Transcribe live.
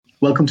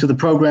Welcome to the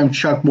program.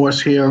 Chuck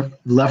Morse here,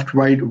 Left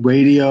Right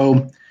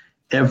Radio,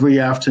 every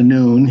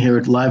afternoon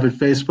here live at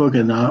Facebook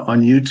and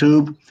on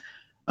YouTube.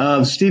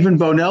 Steven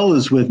Bonnell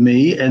is with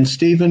me, and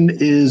Steven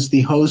is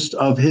the host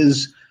of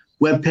his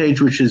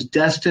webpage, which is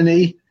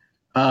Destiny,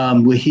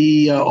 where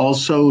he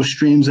also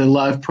streams a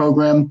live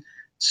program.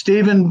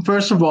 Steven,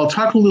 first of all,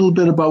 talk a little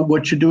bit about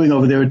what you're doing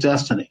over there at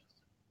Destiny.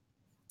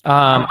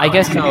 I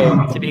guess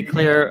so. To be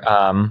clear,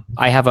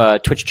 I have a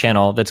Twitch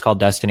channel that's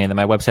called Destiny, and then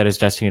my website is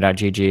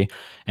destiny.gg.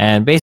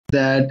 And basically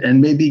that, and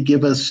maybe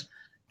give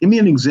me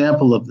an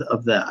example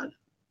of that.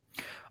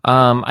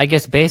 I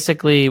guess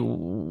basically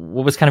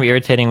what was kind of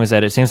irritating was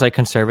that it seems like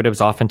conservatives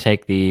often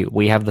take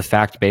we have the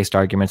fact-based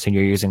arguments and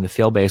you're using the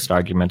feel-based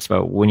arguments.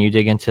 But when you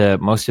dig into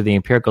most of the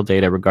empirical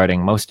data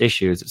regarding most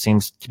issues, it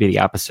seems to be the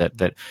opposite,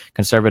 that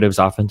conservatives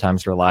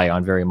oftentimes rely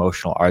on very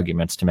emotional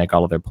arguments to make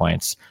all of their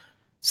points.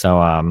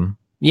 So,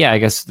 yeah, I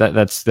guess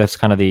that's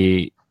kind of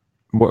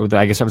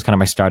I guess that was kind of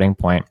my starting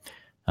point.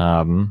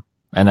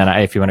 And then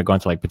if you want to go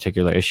into like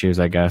particular issues,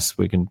 I guess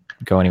we can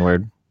go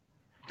anywhere.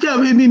 Yeah,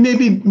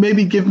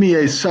 maybe give me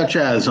a such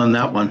as on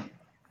that one.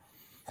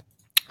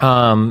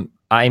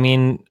 I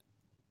mean,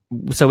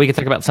 so we could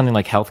talk about something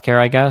like healthcare,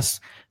 I guess.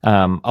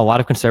 A lot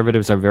of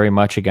conservatives are very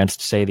much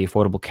against, say, the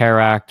Affordable Care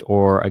Act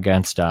or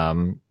against, I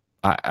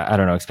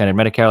don't know, expanded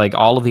Medicare. Like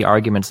all of the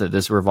arguments that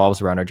this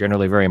revolves around are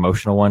generally very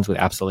emotional ones with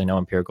absolutely no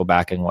empirical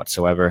backing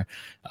whatsoever.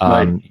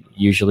 Right.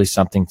 Usually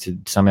some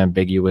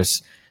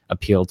ambiguous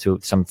appeal to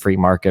some free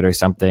market or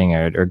something,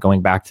 or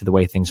going back to the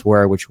way things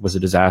were, which was a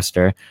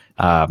disaster.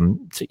 So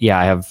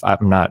yeah,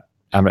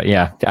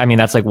 yeah. I mean,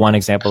 that's like one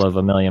example of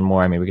a million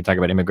more. I mean, we could talk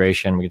about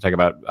immigration. We could talk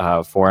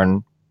about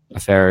foreign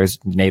affairs,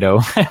 NATO.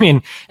 I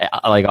mean,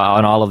 like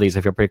on all of these,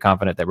 I feel pretty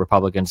confident that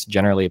Republicans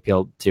generally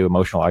appeal to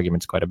emotional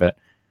arguments quite a bit.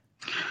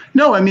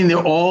 No, I mean, they're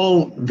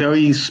all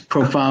very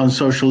profound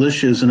social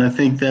issues. And I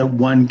think that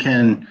one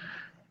can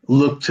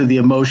look to the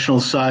emotional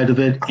side of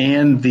it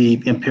and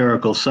the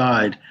empirical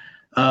side.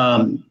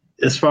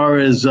 As far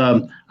as,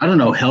 I don't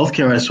know,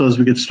 healthcare, I suppose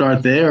we could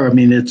start there. I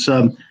mean, it's,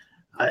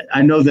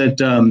 I know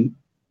that,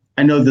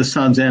 I know this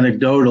sounds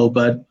anecdotal,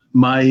 but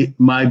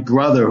my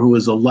brother, who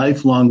is a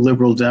lifelong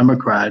liberal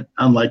Democrat,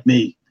 unlike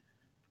me,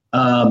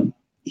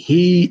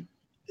 he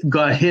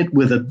got hit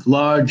with a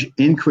large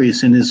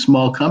increase in his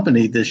small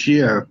company this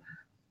year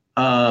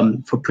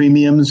for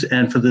premiums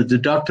and for the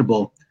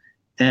deductible.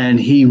 And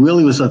he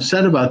really was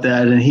upset about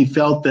that. And he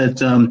felt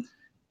that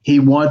he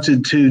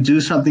wanted to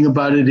do something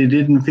about it. He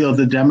didn't feel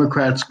the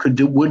Democrats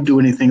would do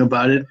anything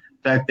about it.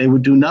 In fact, they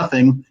would do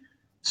nothing.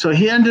 So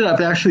he ended up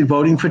actually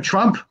voting for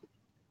Trump.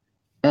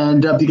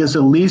 And because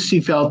at least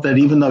he felt that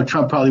even though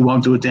Trump probably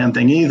won't do a damn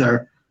thing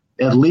either,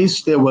 at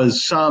least there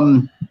was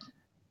some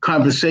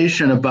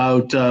conversation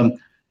about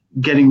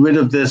getting rid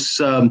of this,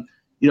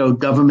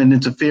 government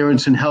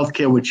interference in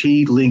healthcare, which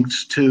he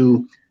links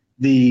to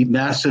the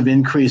massive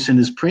increase in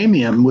his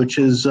premium, which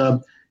is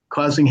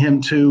causing him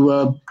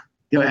to,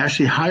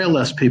 actually hire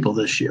less people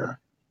this year.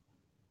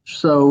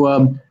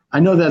 So I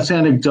know that's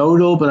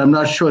anecdotal, but I'm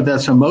not sure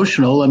that's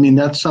emotional. I mean,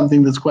 that's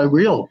something that's quite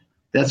real.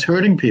 That's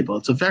hurting people.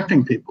 It's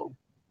affecting people.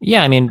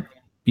 Yeah, I mean,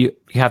 you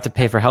have to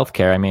pay for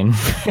healthcare. I mean,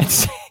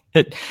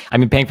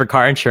 paying for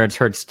car insurance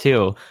hurts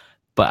too.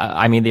 But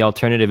I mean, the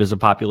alternative is a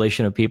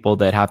population of people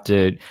that have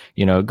to,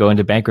 go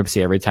into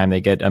bankruptcy every time they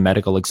get a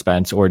medical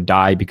expense, or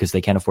die because they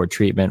can't afford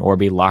treatment, or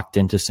be locked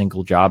into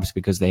single jobs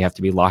because they have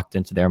to be locked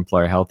into their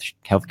employer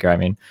healthcare. I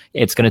mean,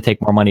 it's going to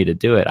take more money to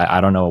do it.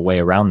 I don't know a way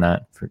around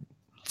that.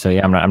 So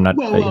yeah, I'm not.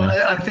 Well,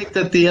 I think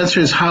that the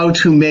answer is how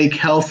to make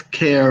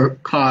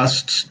healthcare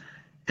costs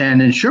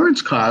and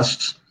insurance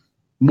costs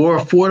more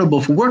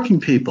affordable for working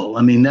people.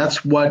 I mean,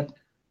 that's what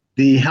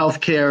the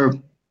healthcare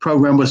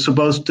program was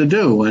supposed to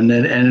do. And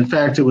in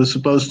fact, it was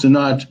supposed to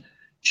not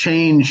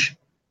change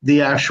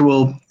the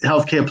actual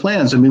healthcare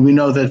plans. I mean, we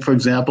know that, for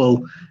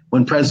example,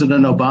 when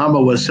President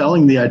Obama was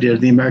selling the idea to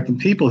the American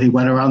people, he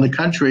went around the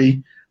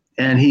country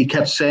and he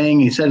kept saying,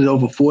 he said it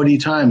over 40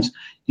 times,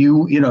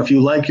 if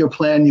you like your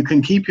plan, you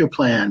can keep your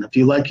plan. If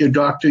you like your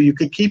doctor, you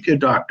could keep your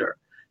doctor.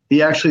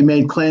 He actually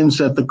made claims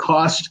that the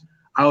cost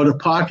out of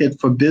pocket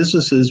for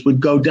businesses would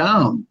go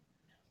down.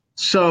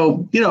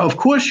 So, of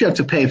course you have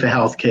to pay for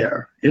health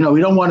care. We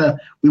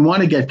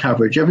want to get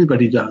coverage.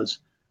 Everybody does.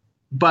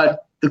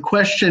 But the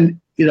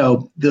question,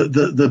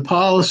 the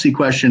policy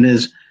question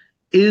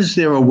is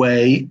there a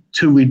way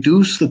to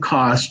reduce the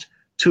cost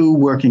to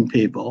working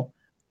people?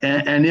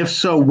 And if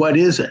so, what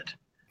is it?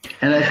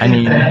 And I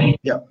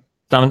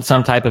think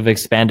some type of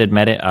expanded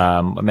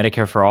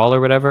Medicare for all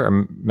or whatever,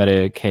 or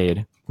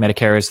Medicaid.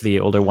 Medicare is the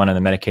older one, and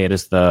the Medicaid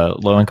is the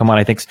low income one.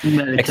 I think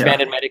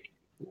expanded Medicaid.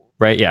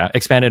 Right. Yeah.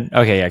 Expanded.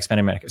 Okay. Yeah.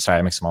 Expanded Medicare. Sorry,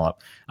 I mixed them all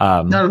up.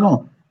 Not at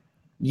all.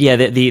 Yeah.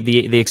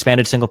 The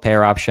expanded single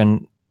payer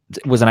option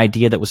was an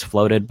idea that was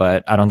floated,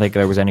 but I don't think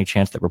there was any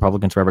chance that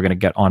Republicans were ever going to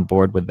get on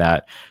board with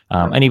that.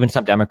 And even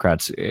some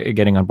Democrats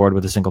getting on board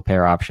with the single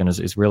payer option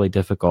is really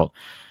difficult.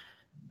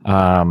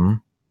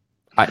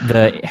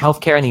 The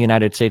healthcare in the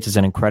United States is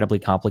an incredibly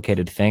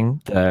complicated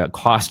thing. The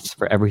costs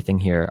for everything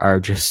here are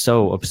just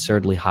so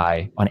absurdly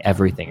high on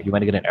everything. If you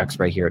want to get an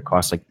X-ray here, it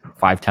costs like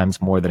 5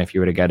 times more than if you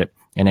were to get it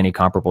in any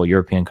comparable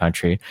European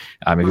country.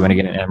 If you want to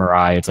get an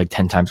MRI, it's like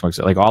 10 times more.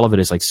 Like all of it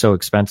is like so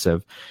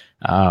expensive.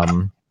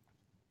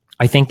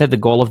 I think that the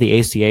goal of the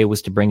ACA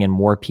was to bring in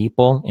more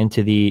people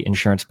into the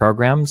insurance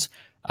programs,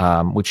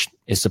 which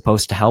is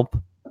supposed to help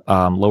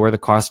lower the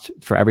cost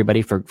for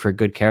everybody for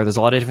good care. There's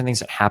a lot of different things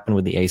that happen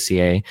with the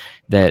ACA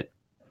that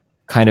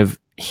kind of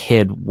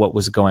hid what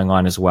was going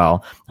on as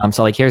well.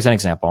 So like, here's an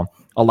example.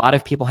 A lot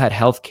of people had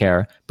health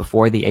care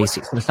before the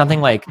ACA. So something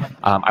like,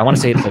 I want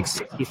to say it's like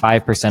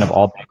 65% of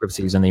all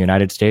bankruptcies in the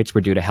United States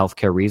were due to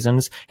healthcare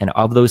reasons. And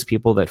of those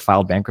people that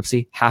filed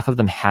bankruptcy, half of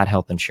them had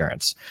health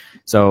insurance.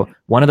 So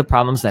one of the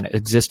problems that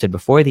existed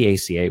before the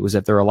ACA was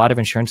that there were a lot of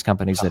insurance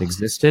companies that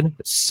existed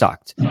that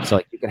sucked. So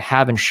like you could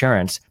have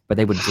insurance, but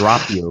they would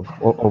drop you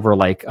over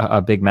like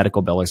a big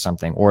medical bill or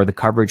something, or the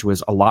coverage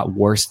was a lot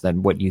worse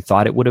than what you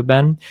thought it would have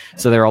been.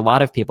 So there are a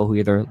lot of people who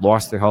either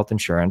lost their health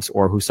insurance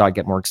or who saw it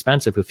get more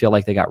expensive, who feel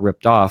like they got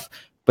ripped off.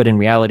 But in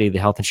reality, the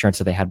health insurance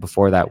that they had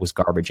before that was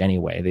garbage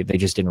anyway. They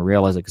just didn't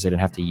realize it because they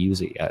didn't have to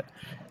use it yet.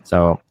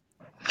 So,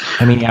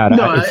 I mean, yeah.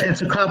 No,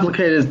 it's a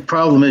complicated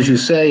problem, as you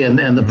say. And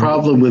the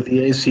problem with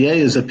the ACA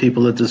is that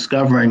people are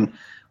discovering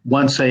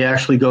once they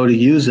actually go to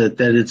use it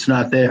that it's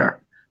not there,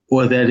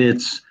 or that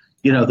it's,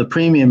 the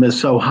premium is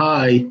so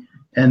high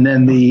and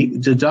then the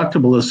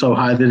deductible is so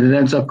high that it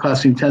ends up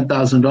costing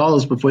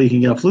 $10,000 before you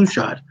can get a flu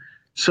shot.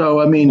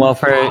 So, I mean,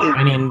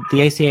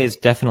 the ACA is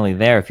definitely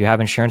there. If you have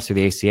insurance through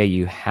the ACA,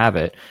 you have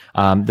it.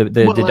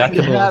 Deductible,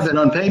 you have it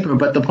on paper,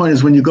 but the point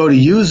is when you go to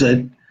use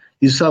it,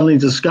 you suddenly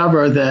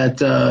discover that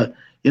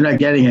you're not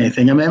getting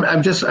anything. I mean,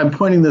 I'm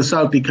pointing this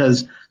out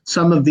because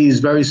some of these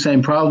very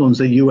same problems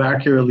that you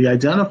accurately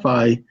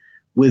identify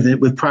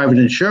with private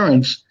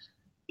insurance,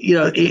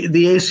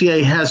 the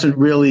ACA hasn't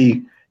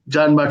really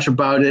done much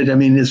about it. I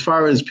mean, as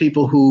far as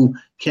people who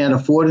can't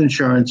afford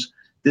insurance,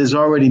 there's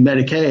already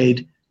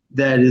Medicaid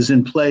that is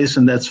in place,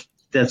 and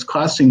that's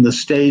costing the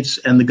states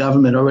and the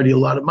government already a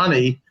lot of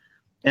money,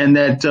 and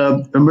that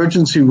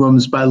emergency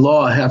rooms by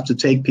law have to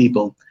take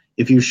people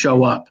if you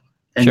show up.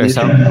 And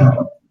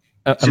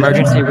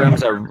emergency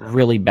rooms are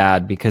really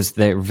bad because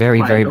they're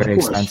very, very, very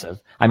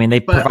expensive. I mean, they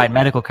provide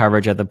medical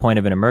coverage at the point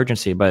of an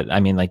emergency, but I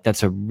mean, like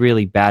that's a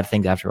really bad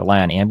thing to have to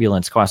rely on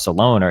ambulance costs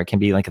alone, or it can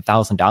be like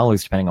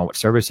 $1,000 depending on what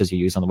services you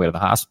use on the way to the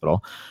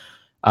hospital.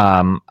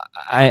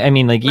 I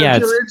mean, like, yeah,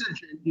 if you're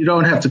indigent, you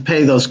don't have to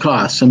pay those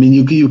costs. I mean,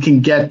 you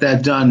can get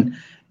that done,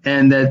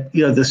 and that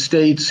the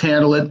states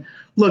handle it.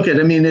 Look, I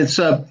mean, it's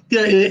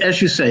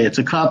as you say, it's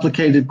a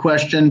complicated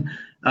question.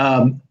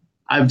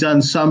 I've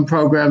done some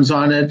programs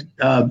on it.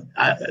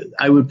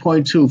 I would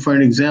point to, for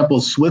an example,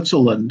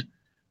 Switzerland,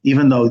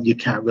 even though you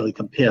can't really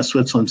compare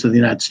Switzerland to the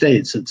United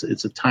States.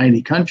 It's a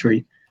tiny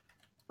country,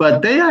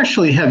 but they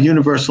actually have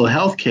universal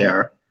health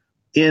care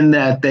in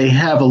that they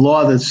have a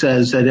law that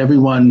says that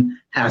everyone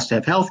has to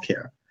have health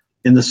care,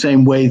 in the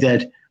same way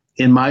that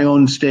in my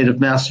own state of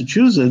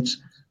Massachusetts,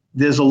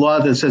 there's a law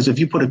that says if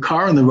you put a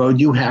car on the road,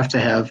 you have to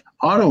have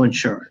auto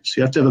insurance.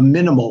 You have to have a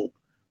minimal,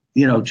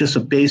 just a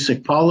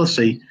basic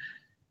policy.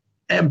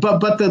 But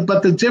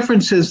the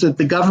difference is that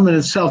the government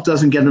itself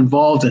doesn't get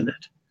involved in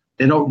it.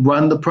 They don't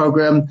run the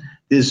program.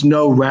 There's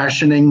no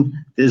rationing.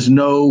 There's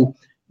no,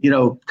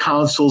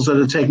 councils that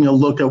are taking a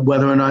look at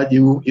whether or not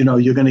you're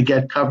going to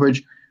get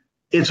coverage.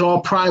 It's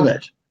all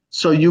private.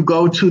 So you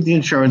go to the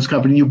insurance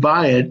company, you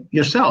buy it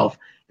yourself.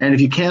 And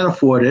if you can't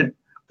afford it,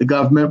 the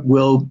government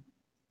will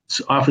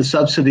offer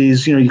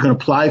subsidies. You can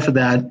apply for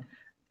that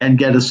and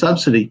get a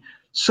subsidy.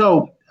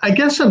 So I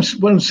guess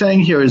what I'm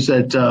saying here is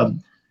that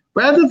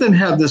rather than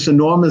have this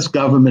enormous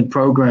government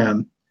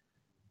program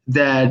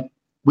that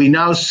we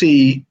now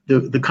see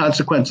the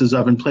consequences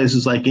of in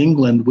places like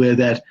England, where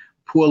that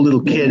poor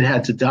little kid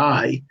had to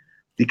die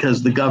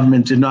because the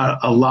government did not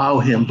allow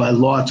him by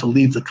law to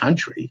leave the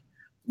country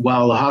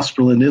while the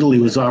hospital in Italy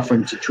was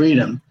offering to treat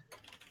him,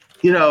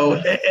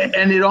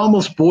 and it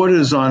almost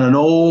borders on an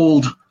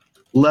old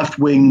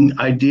left-wing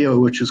idea,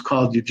 which is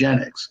called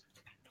eugenics.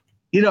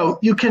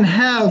 You can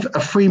have a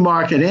free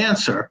market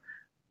answer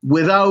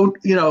without,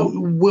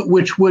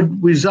 which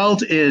would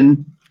result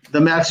in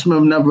the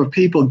maximum number of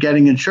people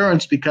getting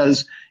insurance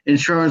because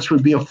insurance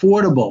would be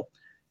affordable.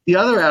 The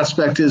other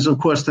aspect is, of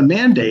course, the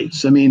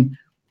mandates. I mean,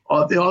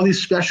 all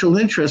these special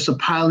interests are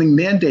piling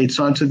mandates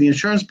onto the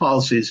insurance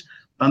policies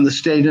on the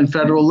state and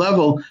federal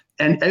level,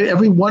 and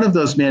every one of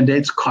those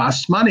mandates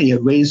costs money.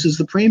 It raises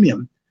the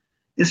premium.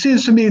 It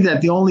seems to me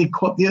that the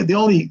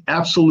only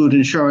absolute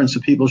insurance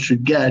that people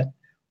should get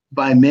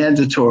by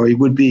mandatory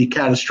would be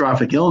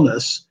catastrophic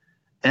illness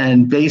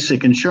and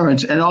basic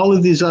insurance, and all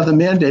of these other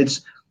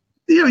mandates.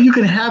 You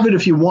can have it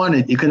if you want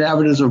it. You can have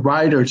it as a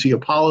rider to your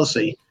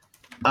policy,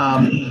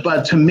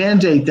 but to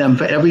mandate them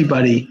for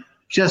everybody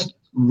just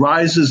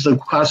rises the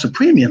cost of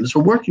premiums for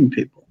working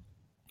people.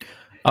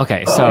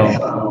 Okay,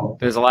 so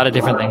there's a lot of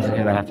different things in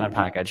here that I have to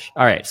unpackage.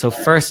 All right, so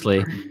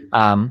firstly,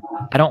 I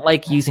don't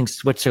like using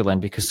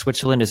Switzerland because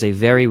Switzerland is a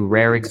very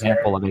rare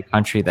example of a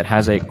country that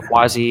has a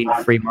quasi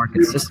free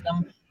market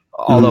system.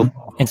 Although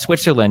Mhm. in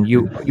Switzerland,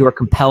 you are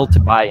compelled to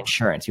buy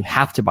insurance. You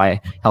have to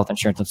buy health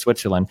insurance in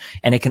Switzerland,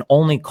 and it can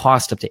only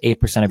cost up to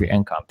 8% of your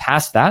income.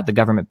 Past that, the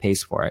government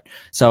pays for it.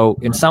 So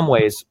in some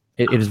ways,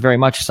 it is very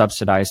much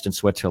subsidized in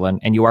Switzerland,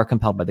 and you are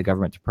compelled by the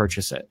government to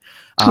purchase it.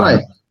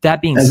 Right,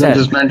 That being as I said,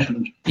 just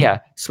mentioned. yeah,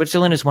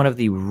 Switzerland is one of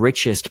the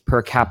richest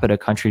per capita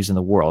countries in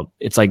the world.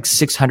 It's like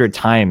 600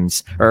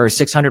 times or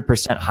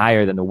 600%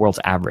 higher than the world's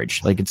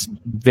average. Like it's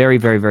very,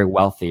 very, very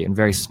wealthy and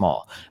very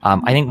small.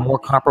 I think more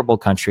comparable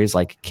countries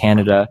like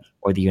Canada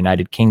or the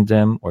United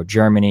Kingdom or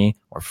Germany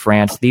or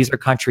France, these are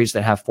countries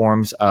that have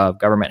forms of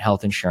government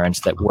health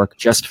insurance that work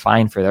just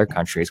fine for their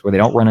countries, where they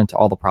don't run into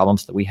all the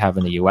problems that we have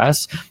in the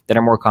US that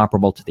are more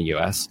comparable to the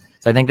US.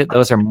 So I think that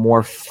those are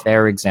more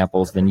fair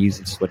examples than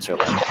using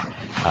Switzerland.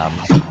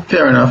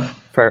 Fair enough.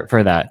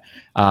 For that.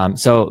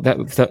 So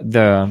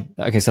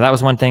that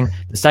was one thing.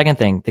 The second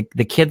thing,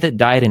 the kid that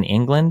died in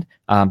England,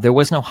 there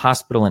was no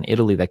hospital in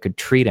Italy that could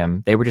treat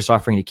him. They were just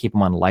offering to keep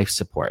him on life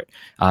support.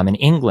 In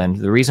England,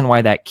 the reason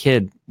why that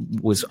kid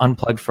was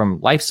unplugged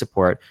from life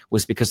support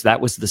was because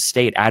that was the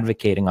state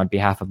advocating on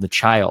behalf of the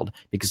child,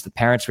 because the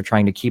parents were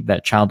trying to keep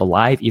that child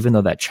alive, even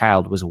though that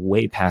child was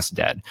way past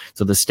dead.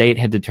 So the state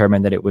had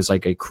determined that it was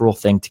like a cruel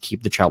thing to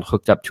keep the child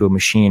hooked up to a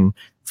machine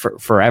for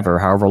forever,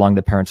 however long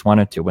the parents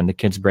wanted to, when the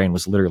kid's brain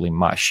was literally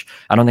mush.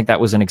 I don't think that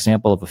was an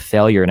example of a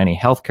failure in any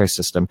healthcare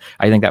system.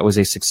 I think that was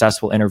a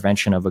successful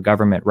intervention of a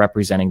government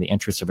representing the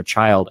interests of a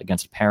child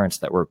against parents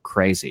that were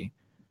crazy.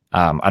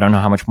 I don't know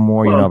how much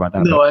more you know about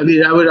that. No, I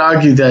mean, I would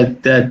argue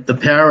that the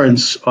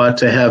parents ought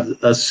to have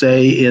a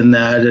say in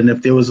that, and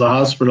if there was a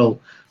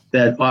hospital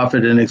that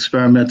offered an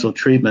experimental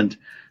treatment,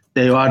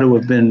 they ought to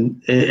have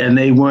been, and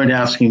they weren't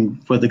asking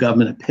for the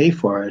government to pay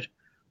for it.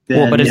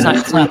 Well, but it's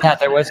not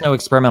that. There was no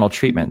experimental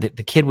treatment.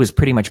 The kid was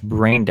pretty much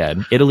brain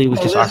dead. Italy was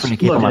just offering to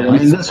keep him on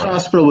life support. This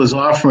hospital was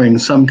offering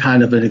some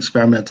kind of an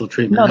experimental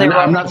treatment. No, they were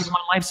offering to keep him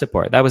on life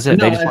support. That was it.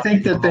 No, I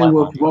think that they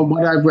were, well,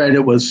 what I've read,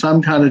 it was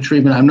some kind of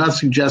treatment. I'm not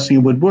suggesting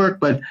it would work,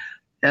 but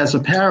as a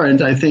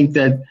parent, I think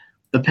that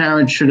the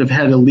parent should have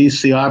had at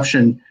least the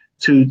option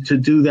to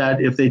do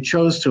that if they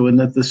chose to, and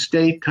that the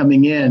state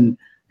coming in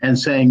and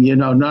saying,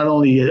 not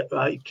only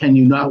can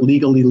you not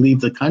legally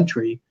leave the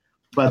country,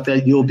 but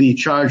that you'll be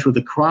charged with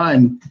a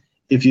crime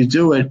if you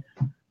do it.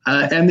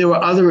 And there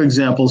were other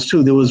examples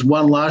too. There was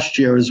one last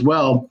year as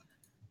well.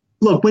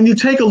 Look, when you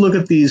take a look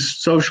at these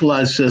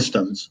socialized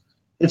systems,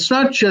 it's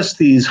not just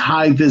these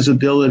high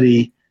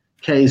visibility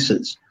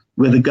cases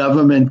where the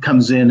government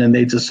comes in and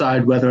they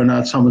decide whether or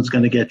not someone's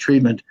going to get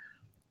treatment,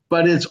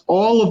 but it's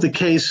all of the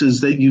cases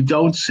that you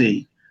don't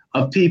see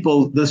of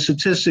people, the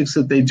statistics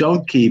that they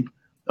don't keep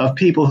of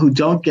people who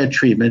don't get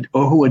treatment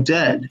or who are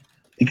dead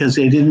because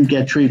they didn't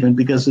get treatment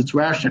because it's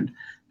rationed.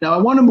 Now, I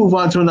want to move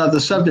on to another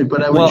subject,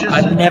 but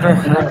I've never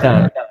heard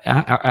that.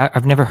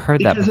 I've never heard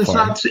that before.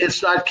 Because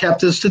it's not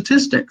kept as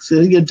statistics.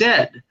 You're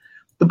dead.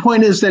 The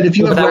point is that if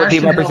you have that would be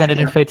represented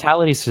healthcare, in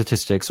fatality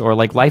statistics or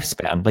like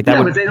lifespan, like that.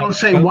 Yeah, but they don't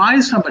say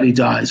why somebody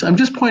dies. I'm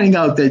just pointing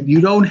out that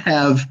you don't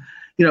have,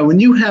 when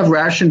you have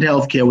rationed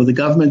healthcare where the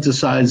government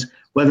decides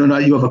whether or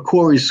not you have a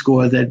Corey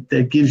score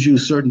that gives you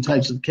certain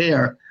types of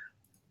care.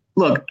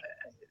 Look,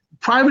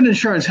 private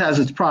insurance has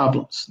its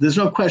problems. There's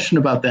no question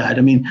about that.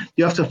 I mean,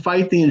 you have to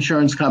fight the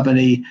insurance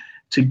company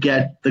to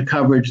get the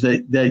coverage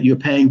that you're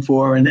paying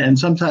for, and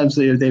sometimes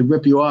they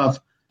rip you off.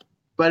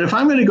 But if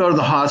I'm going to go to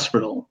the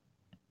hospital,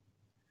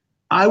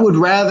 I would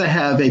rather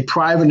have a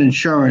private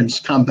insurance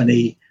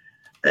company,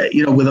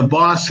 with a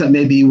boss that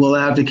maybe will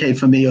advocate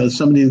for me, or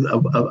somebody,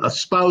 a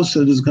spouse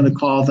that is going to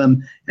call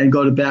them and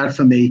go to bat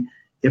for me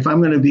if I'm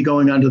going to be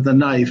going under the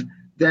knife,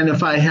 than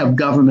if I have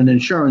government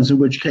insurance, in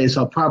which case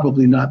I'll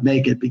probably not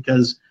make it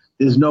because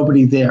there's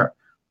nobody there.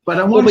 But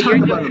I want to talk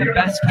about the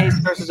best case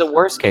versus a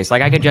worst case.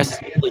 Like I could just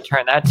simply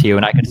turn that to you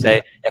and I could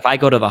say, if I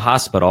go to the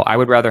hospital, I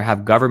would rather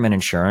have government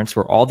insurance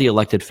where all the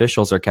elected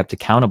officials are kept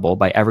accountable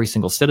by every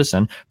single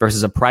citizen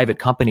versus a private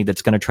company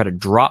that's going to try to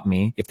drop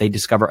me if they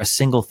discover a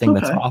single thing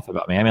that's off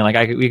about me. I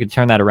mean, we could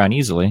turn that around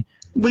easily.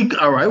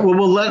 All right. Well,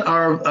 we'll let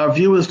our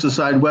viewers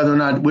decide whether or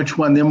not which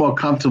one they're more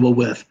comfortable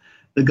with.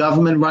 The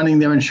government running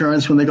their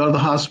insurance when they go to the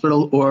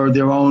hospital or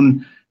their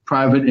own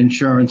private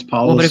insurance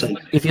policy. Well,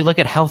 but if you look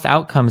at health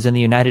outcomes in the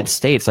United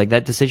States, like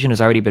that decision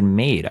has already been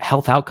made.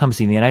 Health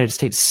outcomes in the United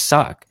States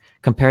suck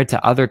compared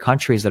to other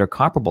countries that are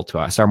comparable to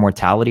us. Our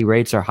mortality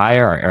rates are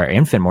higher. Our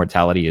infant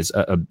mortality is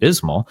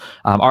abysmal.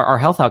 Our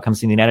health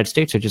outcomes in the United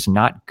States are just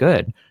not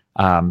good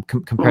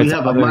compared to we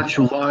have a much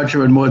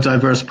larger and more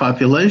diverse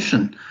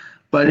population.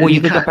 But you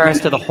could compare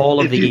us to the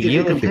whole of the EU. If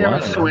you compare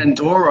us to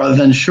Andorra,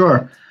 then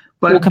sure.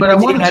 But compared I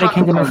to want the United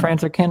Kingdom or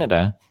France or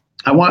Canada.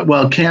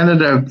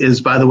 Canada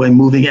is, by the way,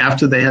 moving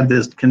after they had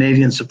this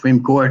Canadian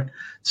Supreme Court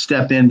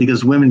step in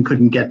because women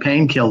couldn't get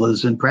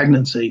painkillers in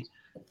pregnancy.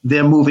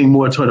 They're moving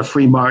more toward a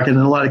free market, and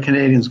a lot of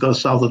Canadians go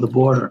south of the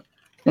border.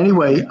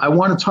 Anyway, I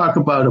want to talk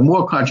about a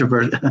more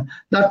controversial,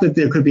 not that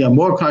there could be a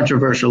more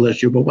controversial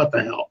issue, but what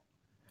the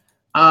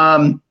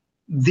hell?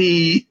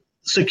 The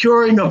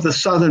securing of the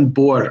southern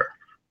border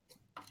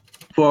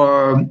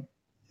for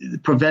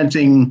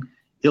preventing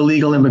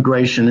illegal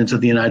immigration into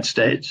the United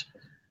States.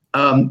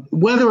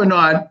 Whether or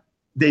not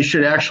they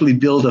should actually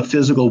build a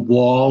physical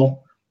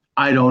wall,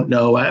 I don't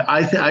know.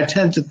 I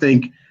tend to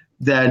think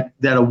that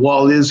a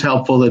wall is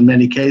helpful in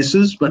many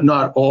cases, but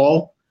not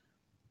all.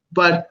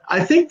 But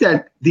I think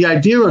that the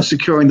idea of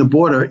securing the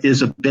border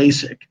is a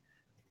basic.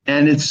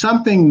 And it's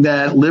something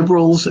that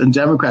liberals and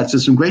Democrats,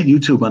 there's some great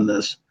YouTube on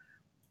this,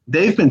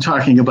 they've been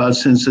talking about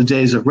since the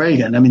days of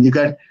Reagan. I mean, you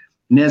got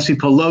Nancy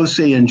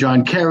Pelosi and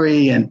John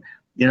Kerry and,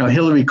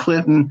 Hillary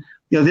Clinton.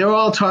 They're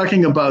all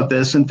talking about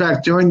this. In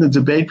fact, during the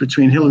debate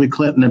between Hillary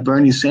Clinton and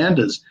Bernie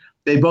Sanders,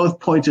 they both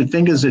pointed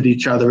fingers at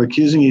each other,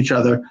 accusing each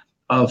other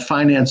of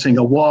financing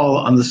a wall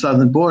on the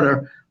southern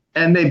border.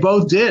 And they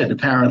both did,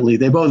 apparently.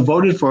 They both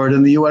voted for it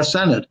in the U.S.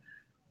 Senate.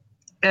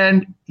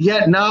 And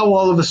yet now,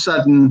 all of a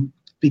sudden,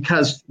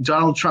 because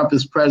Donald Trump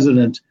is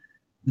president,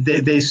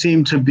 they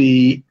seem to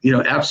be,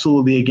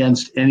 absolutely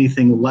against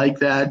anything like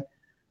that.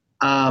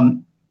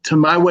 To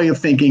my way of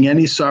thinking,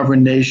 any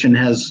sovereign nation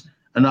has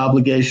an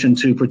obligation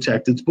to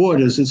protect its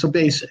borders. It's a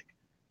basic.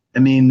 I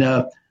mean,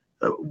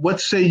 what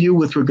say you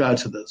with regard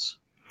to this?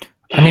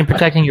 I mean,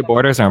 protecting your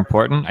borders are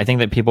important. I think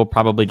that people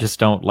probably just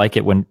don't like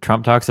it when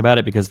Trump talks about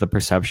it because the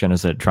perception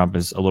is that Trump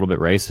is a little bit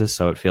racist,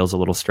 so it feels a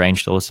little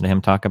strange to listen to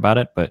him talk about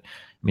it. But,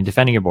 I mean,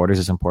 defending your borders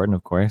is important,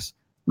 of course.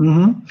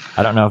 Mm-hmm.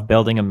 I don't know if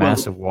building a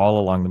massive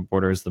wall along the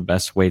border is the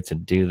best way to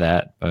do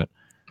that, but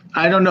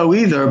I don't know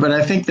either, but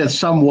I think that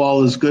some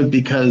wall is good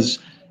because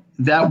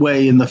that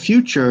way in the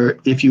future,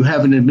 if you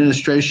have an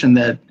administration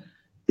that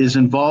is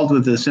involved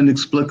with this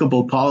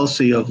inexplicable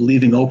policy of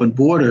leaving open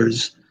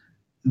borders,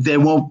 they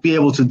won't be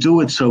able to do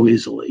it so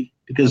easily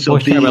because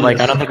but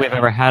I don't think we've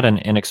ever had an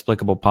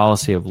inexplicable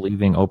policy of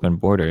leaving open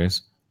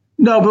borders.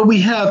 No, but we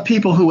have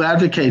people who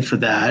advocate for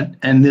that,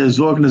 and there's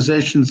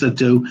organizations that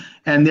do,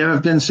 and there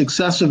have been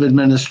successive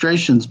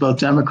administrations, both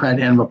Democrat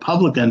and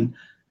Republican,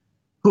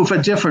 who for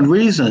different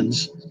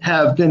reasons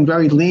have been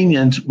very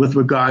lenient with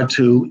regard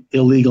to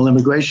illegal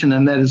immigration,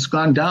 and that has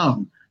gone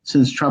down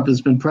since Trump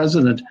has been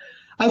president.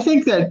 I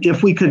think that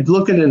if we could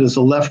look at it as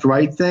a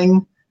left-right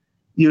thing,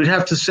 you'd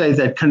have to say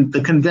that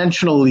the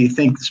conventionally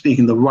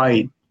speaking, the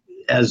right,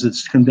 as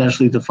it's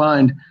conventionally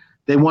defined,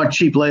 they want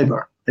cheap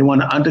labor. They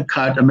want to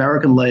undercut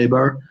American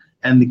labor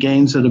and the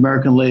gains that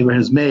American labor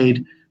has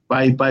made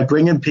by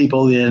bringing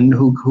people in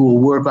who will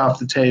work off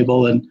the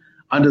table and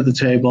under the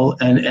table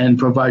and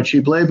provide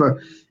cheap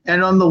labor.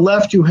 And on the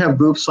left, you have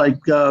groups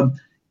like, the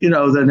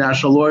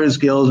National Lawyers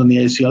Guild and the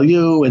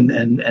ACLU and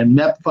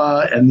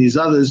MEPFA and these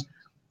others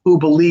who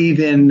believe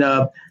in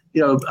a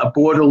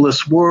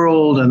borderless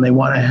world, and they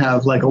want to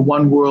have like a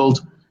one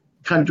world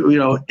country,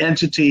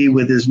 entity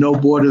where there's no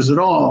borders at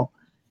all.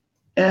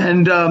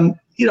 And,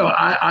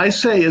 I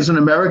say as an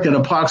American,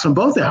 a pox on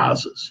both their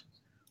houses.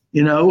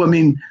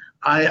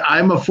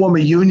 I'm a former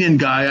union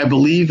guy. I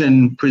believe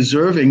in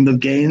preserving the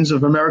gains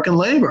of American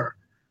labor.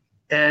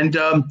 And,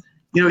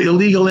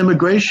 illegal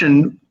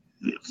immigration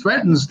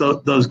threatens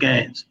those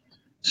gains.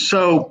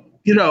 So,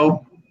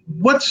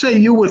 what say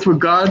you with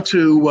regard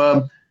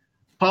to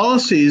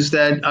policies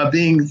that are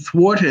being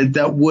thwarted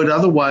that would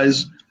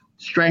otherwise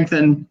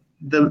strengthen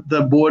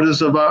the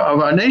borders of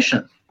our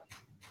nation?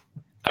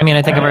 I mean,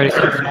 I think I've already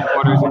said strong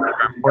borders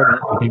are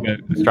important. I think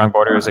a strong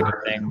border is a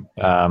good thing.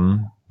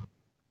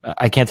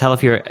 I can't tell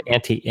if you're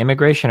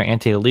anti-immigration or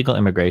anti-illegal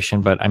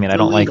immigration, but I mean, I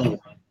don't like.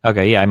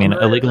 Okay, yeah, I mean,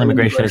 illegal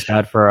immigration is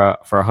bad for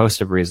a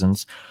host of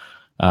reasons.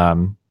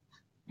 I'm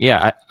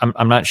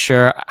not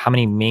sure how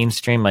many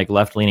mainstream like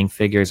left-leaning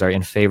figures are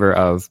in favor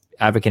of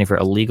advocating for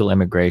illegal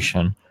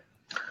immigration.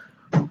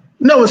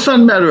 No, it's not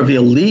a matter of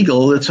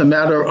illegal. It's a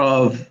matter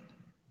of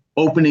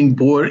opening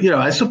border.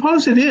 I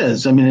suppose it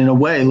is. I mean, in a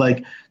way,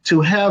 like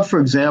to have,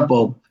 for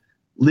example,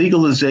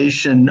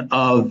 legalization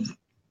of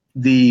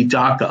the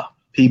DACA,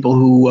 people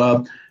who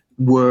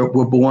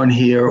were born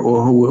here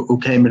or who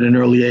came at an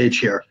early age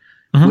here,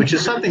 which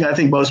is something I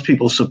think most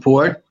people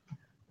support.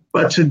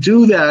 But to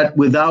do that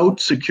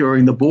without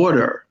securing the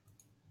border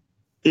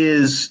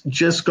is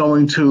just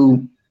going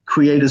to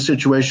create a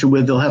situation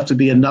where there'll have to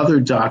be another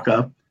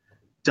DACA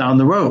down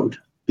the road,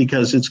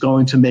 because it's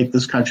going to make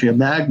this country a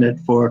magnet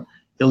for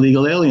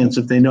illegal aliens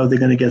if they know they're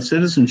going to get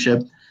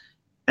citizenship.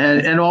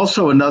 And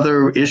also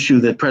another issue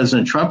that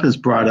President Trump has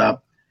brought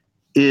up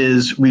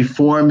is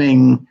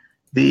reforming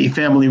the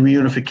family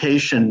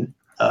reunification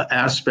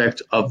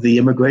aspect of the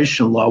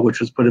immigration law, which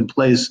was put in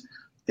place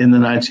in the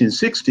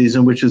 1960s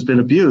and which has been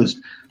abused.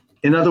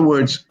 In other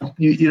words,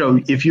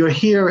 if you're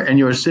here and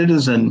you're a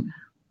citizen,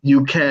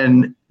 you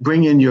can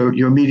bring in your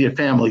immediate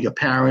family, your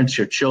parents,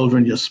 your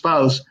children, your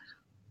spouse.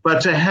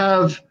 But to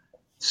have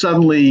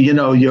suddenly,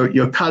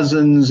 your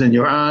cousins and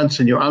your aunts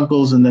and your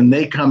uncles, and then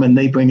they come and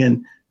they bring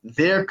in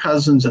their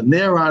cousins and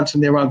their aunts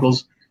and their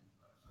uncles,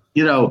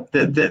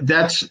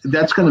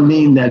 that's going to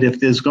mean that if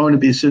there's going to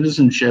be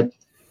citizenship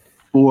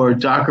for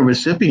DACA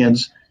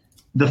recipients,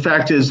 the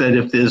fact is that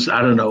if there's,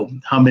 I don't know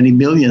how many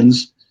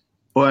millions,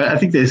 or I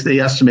think they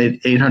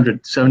estimate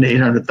 700 to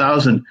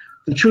 800,000.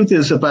 The truth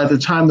is that by the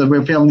time the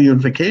family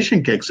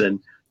unification kicks in,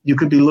 you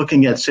could be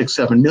looking at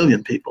 6-7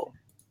 million people.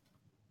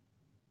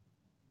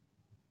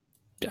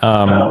 Yeah,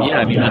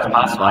 I mean, that's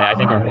possible. I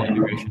think our whole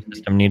immigration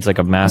system needs like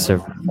a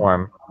massive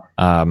reform.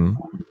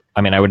 I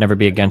mean, I would never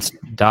be against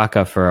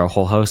DACA for a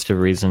whole host of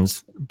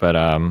reasons, but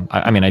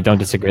I mean, I don't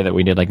disagree that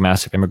we need like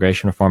massive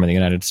immigration reform in the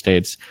United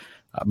States.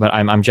 But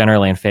I'm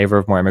generally in favor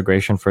of more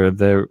immigration for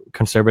the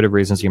conservative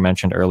reasons you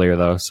mentioned earlier,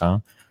 though.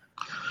 So,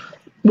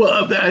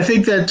 well, I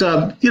think that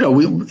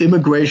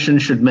immigration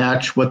should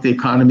match what the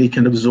economy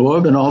can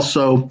absorb, and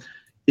also,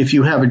 if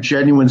you have a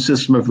genuine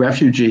system of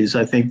refugees,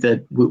 I think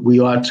that we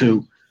ought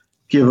to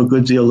give a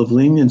good deal of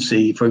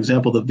leniency. For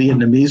example, the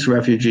Vietnamese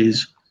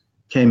refugees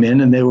came in,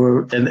 and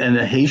and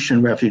the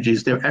Haitian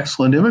refugees. They're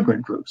excellent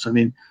immigrant groups. I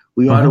mean,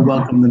 we ought to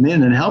welcome them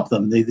in and help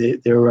them.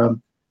 They're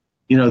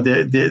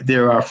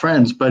our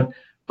friends.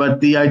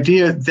 But the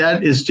idea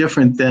that is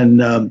different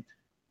than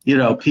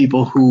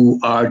people who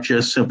are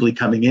just simply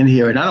coming in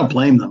here, and I don't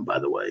blame them, by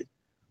the way,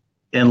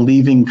 and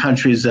leaving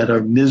countries that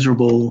are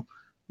miserable,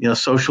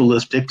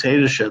 socialist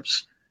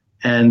dictatorships,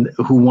 and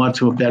who want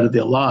to better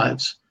their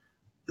lives.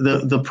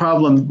 The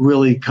problem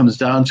really comes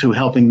down to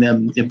helping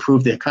them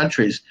improve their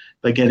countries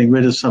by getting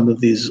rid of some of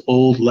these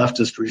old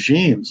leftist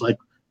regimes, like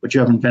what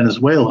you have in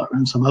Venezuela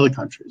and some other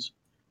countries.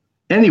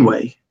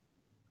 Anyway,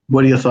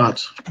 what are your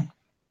thoughts?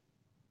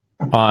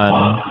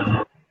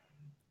 On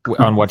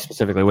what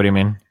specifically? What do you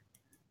mean?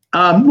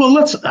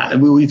 Well,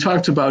 we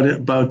talked about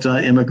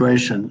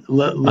immigration.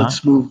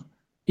 Let's move.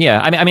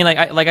 Yeah, I mean,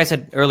 like I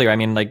said earlier, I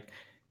mean, like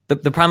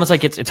the problem is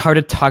like it's hard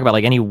to talk about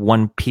like any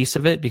one piece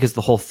of it because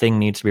the whole thing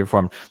needs to be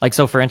reformed. Like,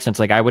 so for instance,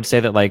 like I would say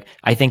that like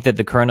I think that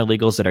the current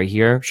illegals that are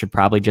here should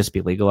probably just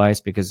be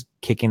legalized because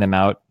kicking them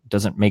out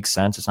doesn't make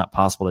sense. It's not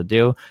possible to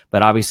do.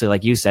 But obviously,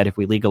 like you said, if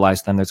we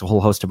legalize them, there's a whole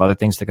host of other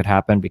things that could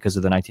happen because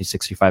of the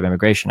 1965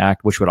 Immigration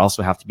Act, which would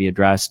also have to be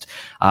addressed.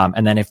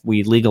 And then if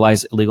we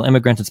legalize illegal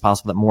immigrants, it's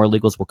possible that more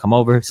illegals will come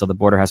over. So the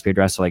border has to be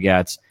addressed. So like,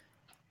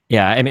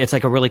 yeah, I mean, it's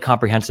like a really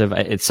comprehensive,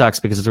 it sucks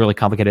because it's a really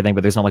complicated thing,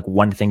 but there's not like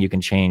one thing you can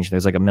change.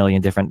 There's like a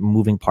million different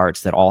moving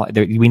parts that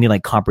we need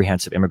like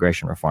comprehensive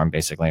immigration reform,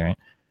 basically, right?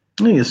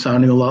 You're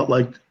sounding a lot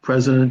like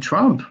President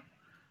Trump.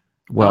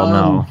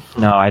 Well,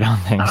 no, I don't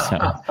think so.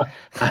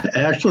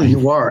 Actually,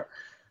 you are.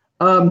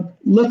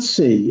 Let's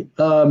see.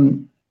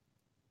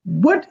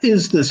 What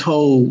is this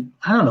whole,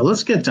 I don't know,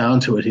 let's get down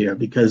to it here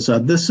because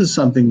this is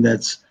something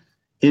that's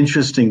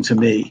interesting to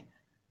me.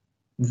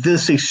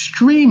 This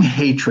extreme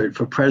hatred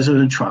for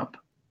President Trump.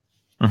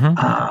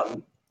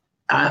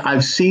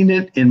 I've seen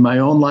it in my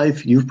own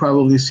life. You've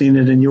probably seen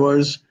it in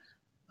yours.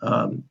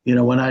 When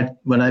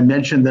I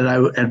mentioned that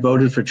I had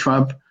voted for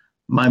Trump,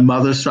 my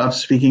mother stopped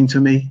speaking to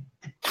me.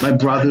 My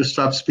brother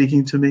stopped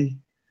speaking to me.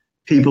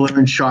 People are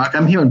in shock.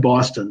 I'm here in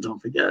Boston, don't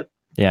forget.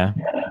 Yeah.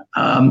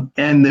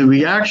 And the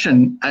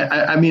reaction,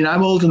 I mean,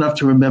 I'm old enough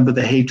to remember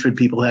the hatred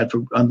people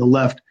on the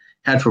left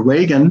had for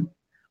Reagan.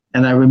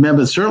 And I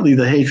remember certainly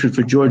the hatred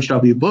for George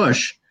W.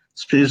 Bush,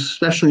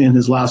 especially in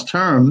his last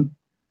term,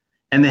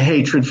 and the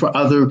hatred for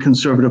other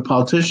conservative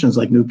politicians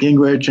like Newt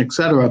Gingrich, et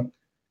cetera.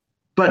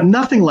 But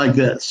nothing like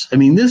this. I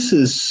mean, this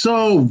is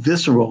so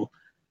visceral.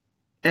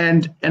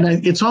 And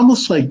it's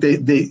almost like they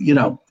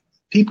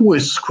people were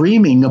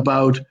screaming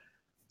about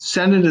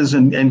senators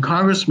and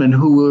congressmen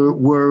who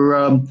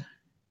were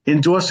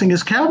endorsing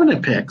his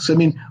cabinet picks. I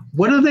mean,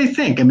 what do they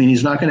think? I mean,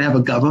 he's not going to have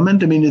a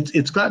government. I mean,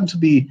 it's gotten to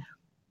be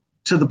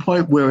to the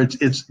point where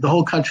it's the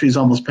whole country is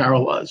almost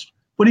paralyzed.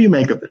 What do you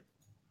make of it?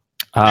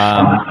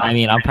 I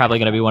mean, I'm probably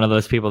going to be one of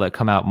those people that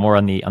come out more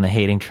on the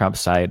hating Trump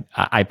side.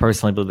 I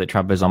personally believe that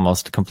Trump is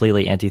almost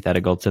completely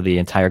antithetical to the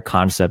entire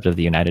concept of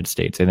the United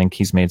States. I think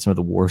he's made some of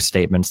the worst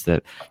statements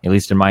that, at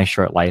least in my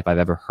short life, I've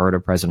ever heard a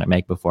president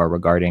make before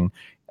regarding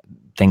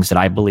things that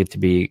I believe to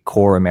be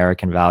core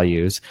American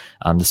values.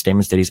 The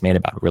statements that he's made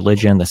about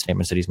religion, the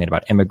statements that he's made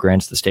about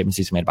immigrants, the statements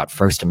he's made about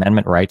First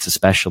Amendment rights,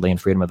 especially,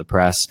 and freedom of the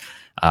press.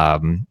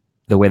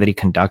 The way that he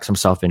conducts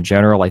himself in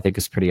general, I think,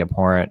 is pretty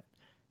abhorrent.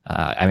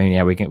 I mean,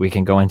 yeah, we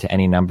can go into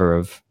any number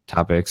of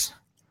topics.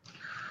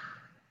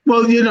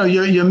 Well,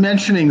 you're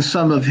mentioning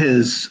some of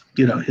his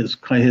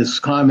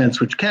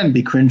comments, which can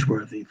be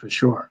cringeworthy for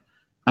sure.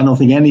 I don't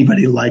think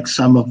anybody likes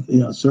some of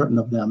certain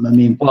of them. I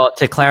mean, well,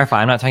 to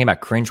clarify, I'm not talking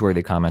about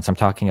cringeworthy comments. I'm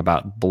talking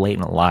about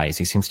blatant lies.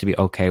 He seems to be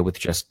okay with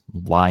just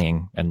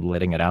lying and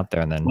letting it out there.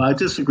 And then, well, I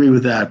disagree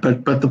with that.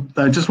 But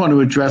I just want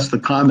to address the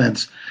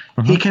comments.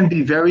 He can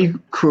be very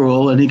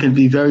cruel and he can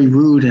be very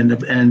rude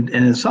and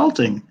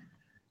insulting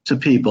to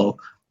people.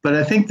 But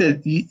I think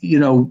that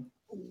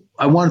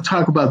I want to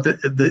talk about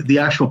the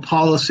actual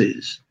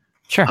policies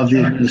of the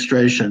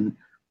administration,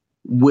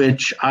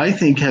 which I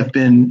think have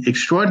been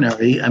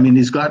extraordinary. I mean,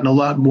 he's gotten a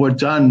lot more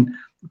done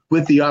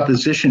with the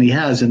opposition he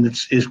has, and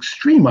it's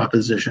extreme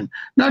opposition,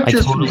 not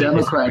just from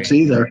Democrats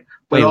either,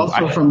 but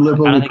also from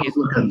liberal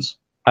Republicans.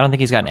 I don't think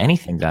he's gotten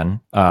anything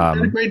done. He's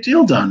got a great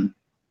deal done.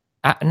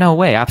 No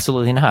way,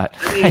 absolutely not.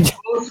 I mean,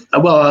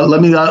 both. Well,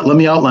 let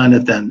me outline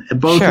it then.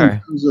 Both in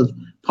Sure. terms of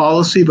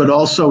policy, but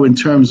also in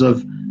terms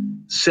of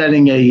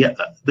setting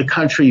the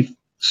country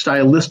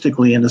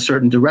stylistically in a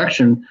certain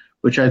direction,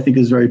 which I think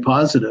is very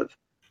positive.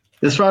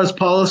 As far as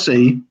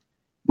policy,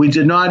 we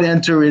did not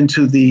enter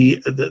into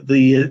the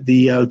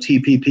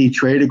TPP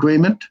trade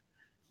agreement.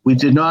 We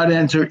did not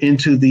enter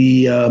into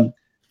the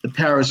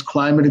Paris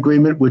Climate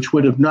Agreement, which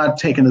would have not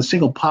taken a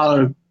single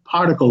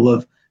particle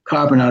of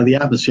carbon out of the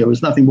atmosphere. It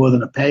was nothing more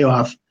than a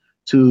payoff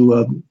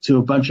to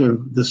a bunch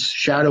of this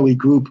shadowy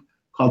group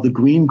called the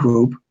Green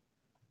Group.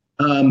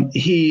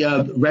 He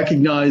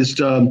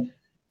recognized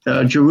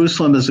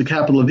Jerusalem as the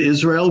capital of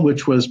Israel,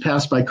 which was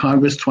passed by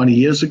Congress 20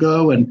 years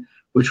ago and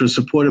which was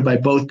supported by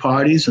both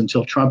parties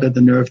until Trump had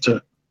the nerve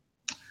to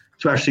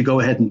actually go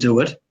ahead and do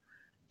it.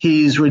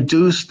 He's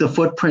reduced the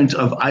footprint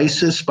of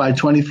ISIS by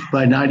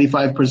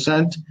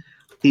 95%.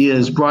 He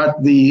has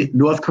brought the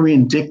North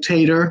Korean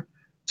dictator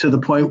to the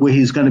point where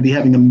he's going to be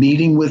having a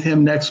meeting with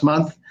him next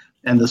month.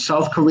 And the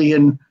South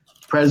Korean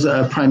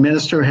prime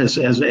minister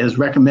has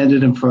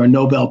recommended him for a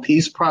Nobel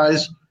Peace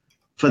Prize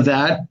for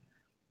that.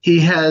 He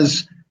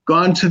has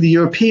gone to the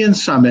European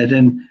summit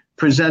and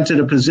presented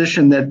a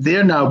position that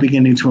they're now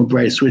beginning to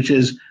embrace, which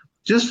is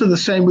just for the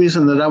same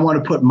reason that I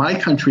want to put my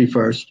country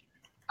first.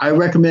 I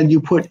recommend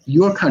you put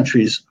your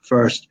countries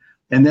first,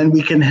 and then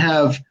we can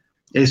have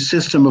a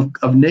system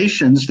of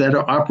nations that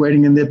are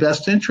operating in their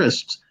best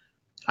interests.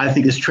 I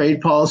think his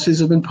trade policies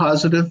have been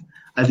positive.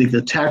 I think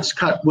the tax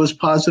cut was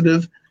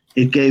positive.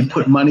 It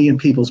put money in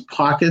people's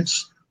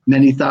pockets,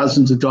 many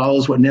thousands of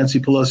dollars, what Nancy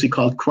Pelosi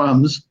called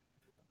crumbs,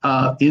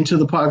 into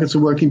the pockets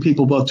of working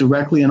people, both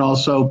directly and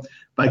also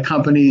by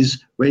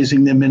companies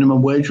raising their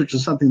minimum wage, which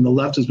is something the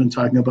left has been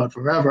talking about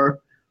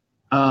forever,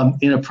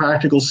 in a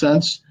practical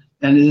sense.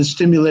 And it has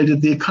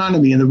stimulated the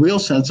economy in the real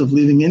sense of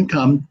leaving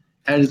income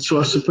at its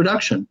source of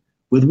production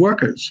with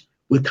workers,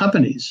 with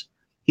companies.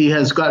 He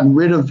has gotten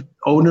rid of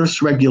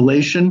onerous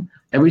regulation.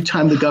 Every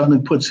time the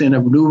government puts in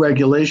a new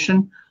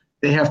regulation,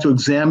 they have to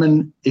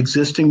examine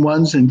existing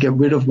ones and get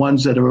rid of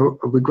ones that are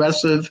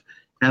regressive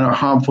and are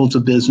harmful to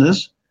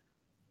business.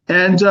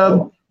 And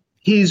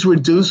he's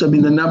reduced, the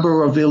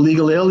number of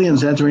illegal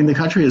aliens entering the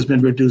country has been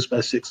reduced by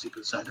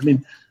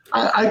 60%.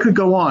 I could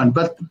go on,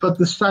 but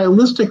the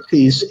stylistic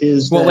piece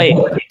is. Well, wait.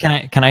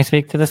 Can I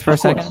speak to this for a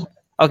second?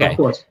 Okay.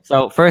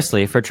 So,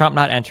 firstly, for Trump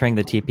not entering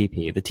the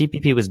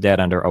TPP was dead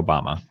under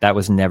Obama. That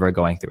was never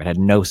going through. It had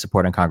no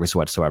support in Congress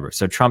whatsoever.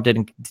 So Trump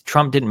didn't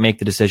make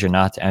the decision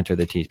not to enter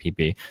the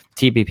TPP.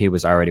 TPP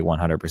was already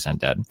 100%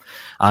 dead.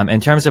 In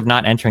terms of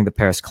not entering the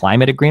Paris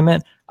Climate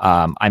Agreement,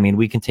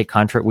 we can take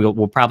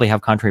we'll probably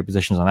have contrary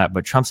positions on that,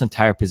 but Trump's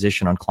entire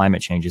position on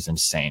climate change is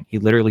insane. He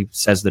literally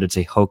says that it's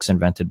a hoax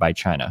invented by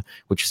China,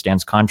 which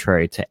stands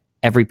contrary to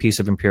every piece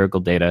of empirical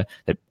data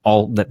that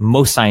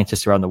most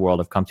scientists around the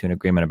world have come to an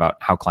agreement about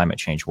how climate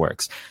change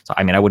works. So,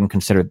 I wouldn't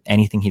consider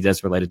anything he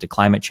does related to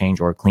climate change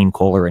or clean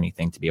coal or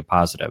anything to be a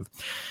positive.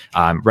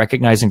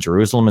 Recognizing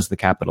Jerusalem as the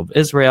capital of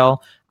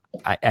Israel,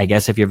 I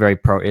guess if you're very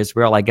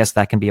pro-Israel, I guess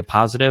that can be a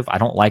positive. I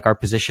don't like our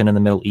position in the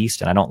Middle East,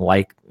 and I don't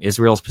like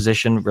Israel's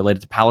position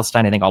related to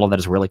Palestine. I think all of that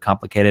is really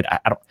complicated.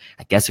 I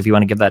guess if you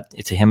want to give that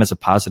to him as a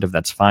positive,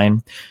 that's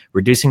fine.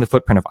 Reducing the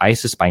footprint of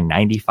ISIS by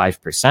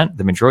 95%.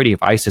 The majority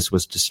of ISIS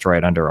was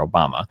destroyed under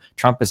Obama.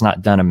 Trump has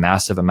not done a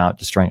massive amount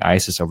destroying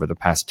ISIS over the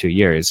past 2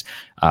 years.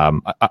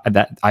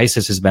 That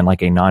ISIS has been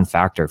like a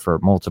non-factor for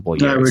multiple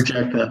years. I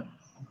reject that.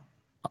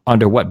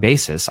 Under what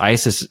basis?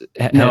 ISIS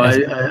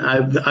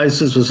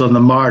was on the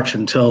march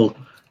until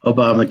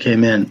Obama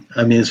came in.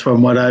 It's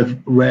from what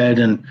I've read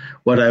and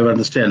what I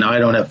understand. Now, I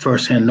don't have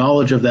firsthand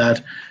knowledge of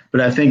that,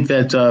 but I think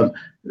that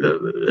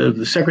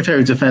the Secretary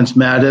of Defense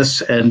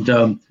Mattis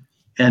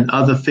and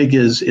other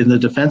figures in the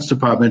Defense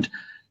Department,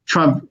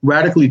 Trump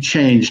radically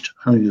changed.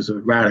 I don't use the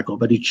word radical,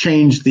 but he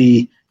changed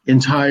the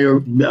entire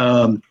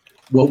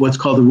what's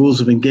called the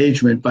rules of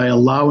engagement by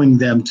allowing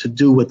them to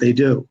do what they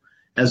do,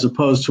 as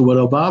opposed to what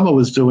Obama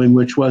was doing,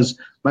 which was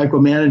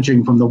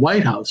micromanaging from the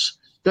White House.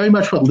 Very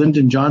much what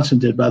Lyndon Johnson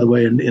did, by the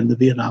way, in the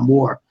Vietnam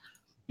War.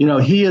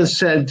 He has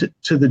said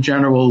to the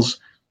generals,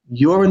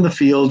 you're in the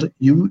field,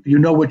 you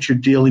know what you're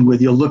dealing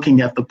with, you're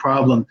looking at the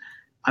problem.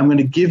 I'm going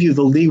to give you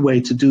the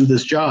leeway to do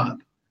this job.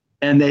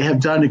 And they have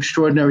done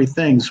extraordinary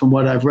things from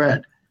what I've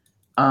read.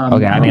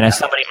 Okay, as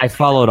somebody, I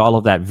followed all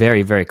of that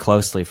very, very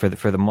closely for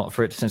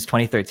since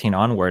 2013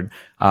 onward,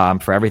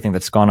 for everything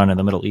that's gone on in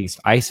the Middle East.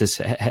 ISIS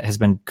has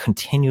been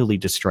continually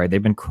destroyed.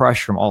 They've been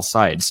crushed from all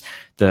sides.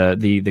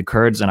 The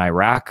Kurds in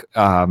Iraq,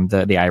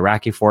 the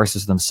Iraqi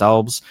forces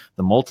themselves,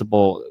 the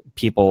multiple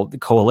people, the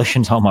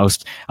coalitions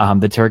almost,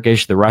 the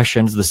Turkish, the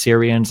Russians, the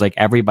Syrians, like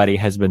everybody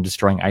has been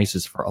destroying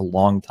ISIS for a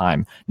long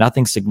time.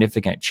 Nothing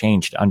significant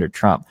changed under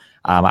Trump.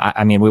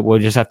 We'll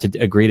just have to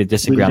agree to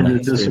disagree on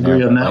that.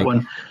 Disagree on that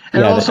one.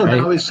 And also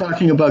now he's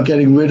talking about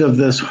getting rid of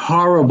this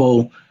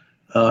horrible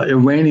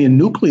Iranian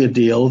nuclear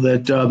deal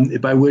that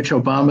by which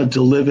Obama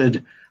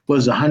delivered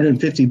was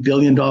 $150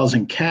 billion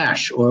in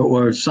cash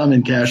or some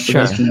in cash,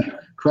 sure,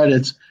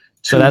 credits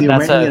to the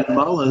Iranian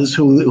mullahs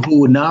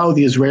who now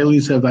the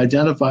Israelis have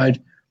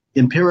identified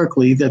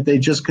empirically that they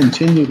just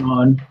continued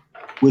on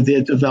with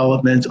their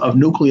development of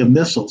nuclear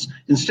missiles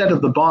instead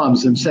of the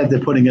bombs. Instead, they're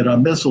putting it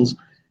on missiles.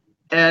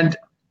 And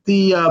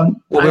well,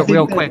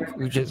 real quick,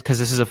 because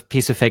this is a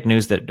piece of fake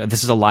news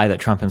this is a lie that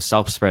Trump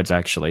himself spreads.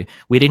 Actually,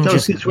 we didn't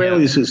those just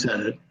Israelis who said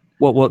it.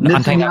 Well,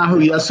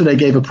 Netanyahu yesterday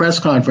gave a press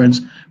conference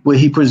where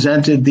he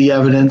presented the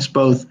evidence.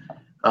 Both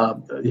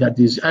he had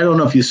these. I don't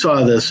know if you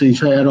saw this. He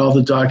had all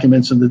the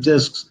documents and the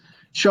disks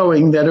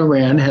showing that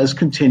Iran has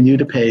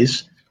continued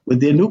apace with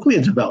their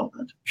nuclear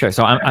development. Sure.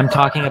 So I'm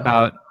talking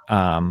about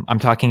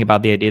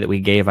the idea that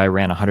we gave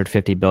Iran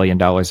 $150 billion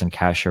in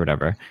cash or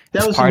whatever.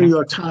 That was the New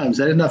York Times.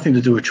 That had nothing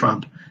to do with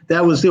Trump.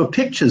 There were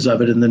pictures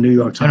of it in the New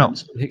York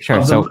Times. No, sure.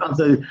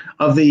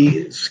 Of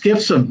the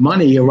skiffs of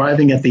money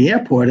arriving at the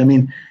airport. I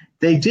mean,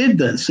 they did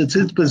this. It's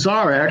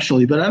bizarre,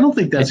 actually, but I don't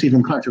think that's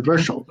even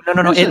controversial.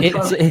 No.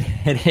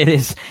 It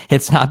is.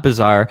 It's not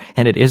bizarre,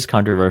 and it is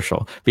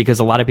controversial because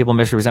a lot of people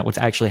misrepresent what's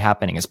actually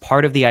happening. As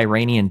part of the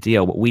Iranian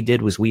deal, what we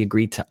did was we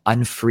agreed to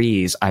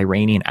unfreeze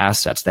Iranian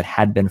assets that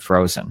had been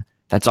frozen.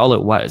 That's all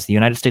it was. The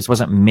United States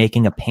wasn't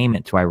making a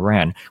payment to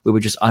Iran. We were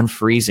just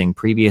unfreezing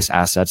previous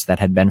assets that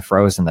had been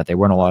frozen that they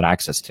weren't allowed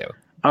access to.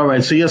 All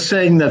right. So you're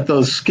saying that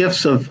those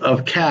skiffs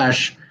of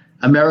cash,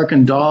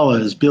 American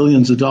dollars,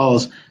 billions of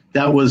dollars,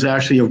 that was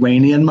actually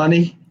Iranian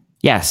money?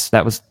 Yes,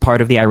 that was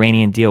part of the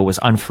Iranian deal, was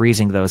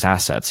unfreezing those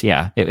assets.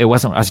 Yeah, it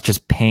wasn't us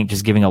just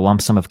giving a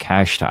lump sum of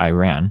cash to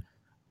Iran.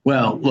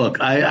 Well, look,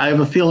 I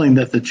have a feeling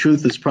that the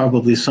truth is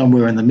probably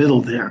somewhere in the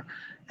middle there.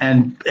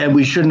 And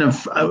we shouldn't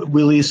have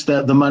released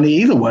the money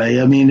either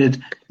way. I mean,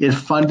 it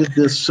funded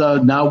this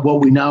now what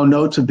we now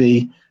know to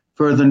be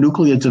further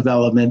nuclear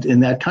development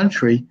in that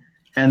country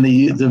and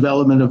the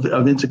development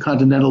of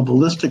intercontinental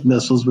ballistic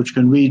missiles, which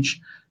can reach,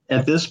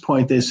 at this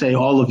point, they say,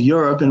 all of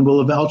Europe and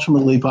will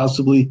ultimately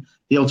possibly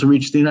be able to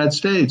reach the United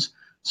States.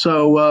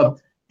 So,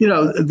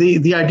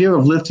 the idea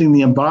of lifting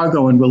the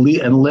embargo and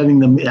letting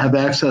them have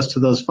access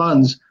to those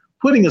funds,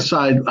 putting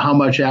aside how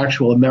much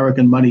actual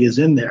American money is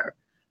in there,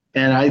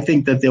 and I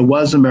think that there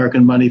was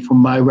American money from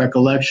my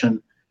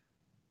recollection,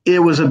 it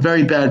was a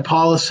very bad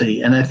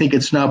policy. And I think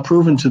it's now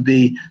proven to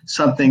be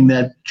something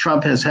that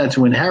Trump has had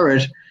to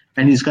inherit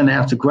and he's going to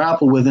have to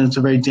grapple with. And it's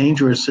a very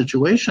dangerous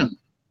situation.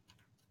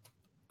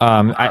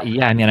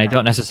 I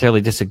don't necessarily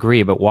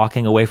disagree, but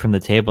walking away from the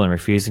table and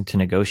refusing to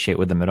negotiate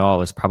with them at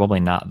all is probably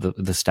not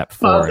the step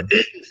forward.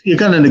 You're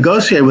going to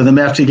negotiate with them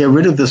after you get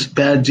rid of this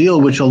bad deal,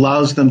 which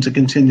allows them to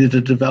continue to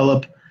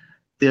develop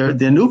their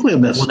nuclear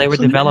missiles. Well, they were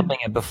developing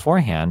it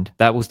beforehand.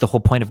 That was the whole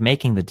point of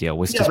making the deal.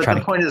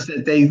 The point is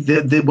that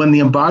they when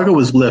the embargo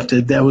was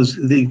lifted,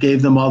 they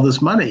gave them all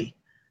this money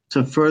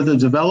to further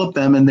develop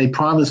them, and they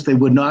promised they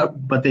would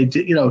not. But they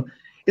did.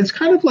 It's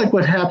kind of like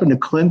what happened to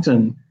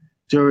Clinton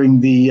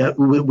during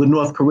with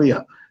North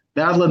Korea.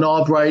 Madeleine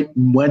Albright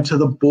went to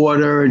the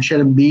border and she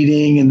had a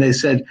meeting, and they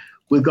said,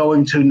 "We're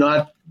going to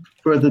not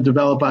further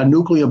develop our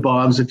nuclear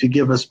bombs if you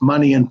give us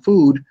money and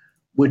food,"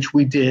 which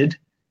we did.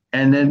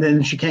 And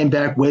then she came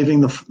back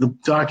waving the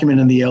document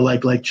in the air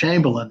like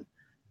Chamberlain.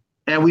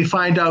 And we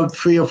find out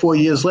 3 or 4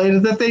 years later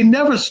that they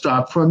never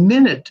stopped for a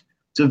minute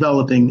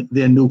developing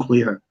their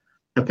nuclear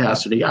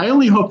capacity. I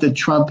only hope that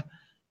Trump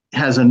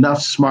has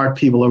enough smart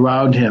people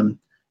around him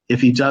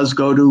if he does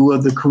go to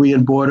the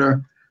Korean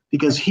border,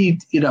 because I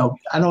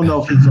don't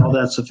know if he's all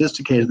that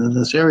sophisticated in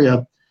this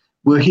area,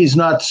 where he's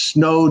not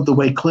snowed the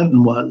way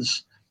Clinton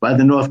was by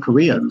the North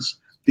Koreans,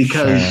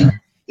 because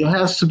Sure. There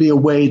has to be a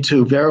way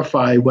to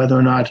verify whether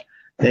or not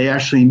they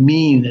actually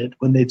mean it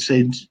when they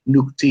say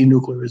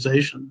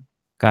denuclearization.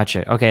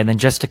 Gotcha. Okay, and then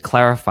just to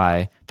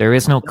clarify, there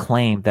is no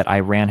claim that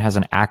Iran has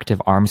an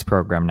active arms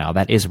program now.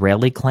 That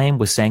Israeli claim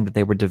was saying that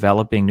they were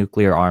developing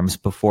nuclear arms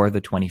before the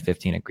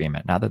 2015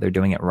 agreement, not that they're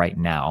doing it right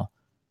now.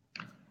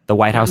 The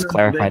White House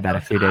clarified that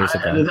a few days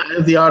ago. I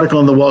have the article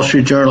in the Wall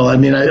Street Journal. I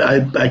mean,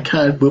 I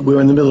can't, we're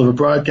in the middle of a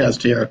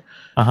broadcast here.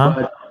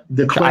 But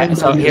the claim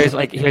here's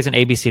an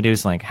ABC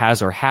News link.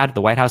 Has or had,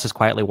 the White House is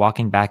quietly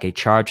walking back a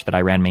charge that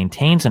Iran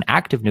maintains an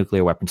active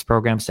nuclear weapons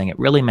program, saying it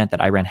really meant that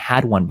Iran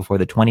had one before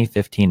the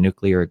 2015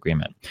 nuclear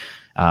agreement.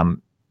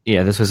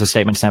 This was a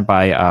statement sent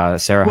by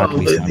Sarah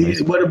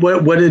Huckabee.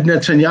 What did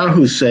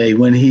Netanyahu say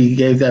when he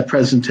gave that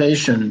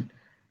presentation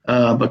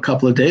a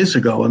couple of days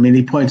ago? I mean,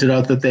 he pointed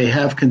out that they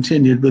have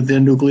continued with their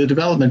nuclear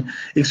development,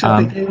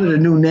 except they gave it a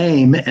new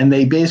name, and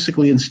they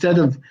basically, instead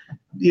of,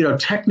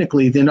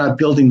 technically they're not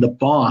building the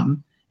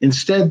bomb.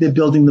 Instead, they're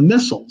building the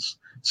missiles.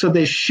 So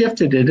they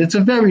shifted it. It's a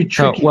very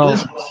tricky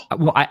business.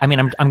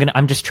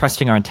 I'm just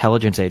trusting our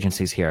intelligence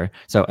agencies here.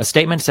 So a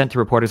statement sent to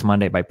reporters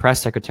Monday by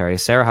Press Secretary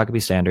Sarah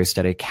Huckabee Sanders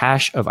said a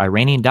cache of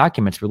Iranian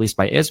documents released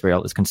by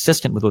Israel is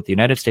consistent with what the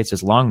United States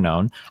has long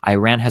known.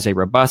 Iran has a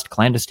robust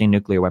clandestine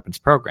nuclear weapons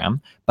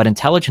program, but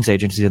intelligence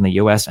agencies in the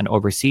U.S. and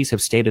overseas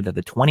have stated that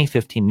the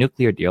 2015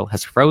 nuclear deal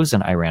has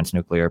frozen Iran's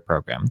nuclear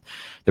program.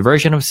 The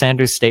version of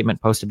Sanders'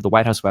 statement posted to the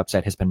White House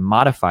website has been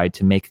modified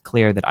to make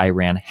clear that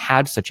Iran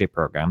had such a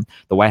program.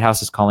 The White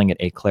House is calling it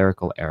a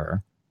clerical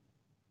error.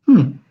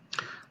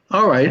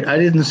 All right. I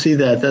didn't see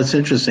that. That's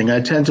interesting.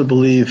 I tend to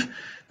believe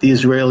the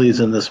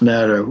Israelis in this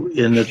matter,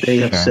 in that they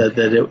have said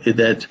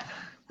that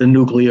the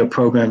nuclear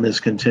program is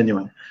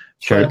continuing.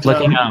 Sure. But,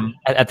 Looking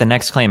at the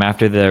next claim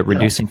after the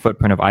reducing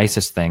footprint of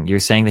ISIS thing, you're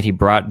saying that he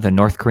brought the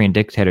North Korean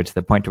dictator to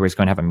the point to where he's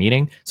going to have a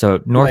meeting.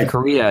 So North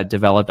Korea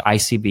developed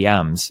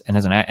ICBMs and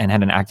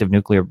had an active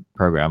nuclear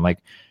program. Like,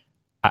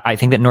 I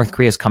think that North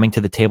Korea is coming to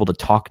the table to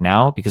talk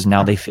now because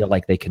now they feel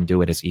like they can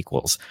do it as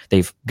equals.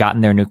 They've gotten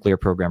their nuclear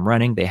program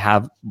running. They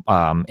have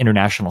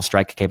international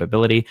strike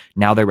capability.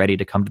 Now they're ready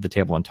to come to the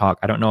table and talk.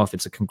 I don't know if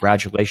it's a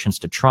congratulations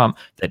to Trump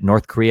that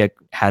North Korea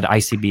had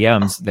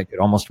ICBMs that could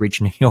almost reach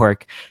New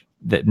York,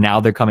 that now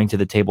they're coming to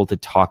the table to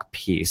talk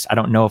peace. I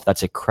don't know if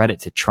that's a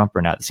credit to Trump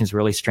or not. It seems a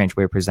really strange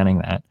way of presenting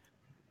that.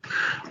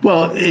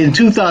 Well, in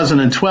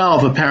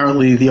 2012,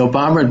 apparently the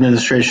Obama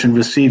administration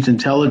received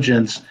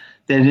intelligence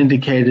that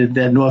indicated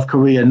that North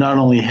Korea not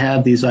only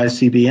had these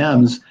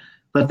ICBMs,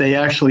 but they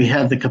actually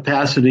had the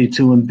capacity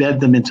to embed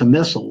them into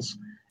missiles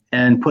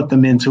and put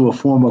them into a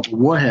form of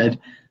warhead.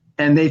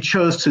 And they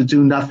chose to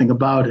do nothing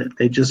about it.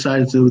 They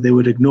decided they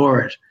would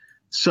ignore it.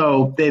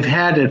 So they've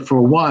had it for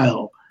a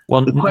while.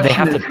 Well, they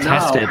have to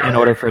test it in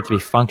order for it to be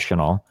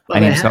functional.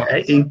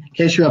 In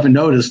case you haven't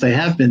noticed, they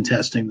have been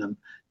testing them.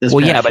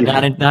 Well, yeah, but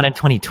not in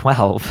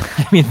 2012.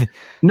 I mean,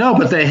 no,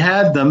 but they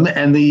had them,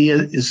 and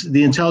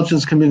the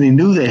intelligence community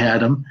knew they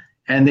had them,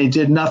 and they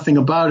did nothing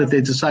about it.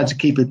 They decided to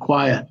keep it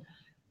quiet.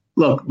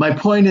 Look, my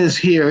point is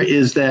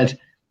that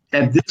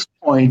at this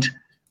point,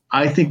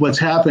 I think what's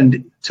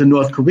happened to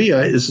North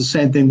Korea is the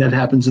same thing that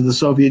happened to the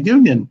Soviet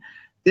Union.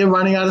 They're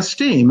running out of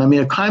steam. I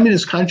mean, a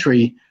communist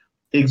country,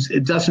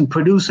 it doesn't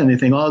produce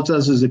anything. All it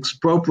does is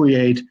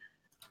expropriate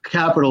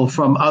capital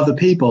from other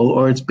people,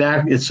 or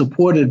it's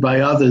supported by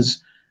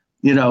others.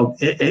 And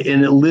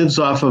it lives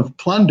off of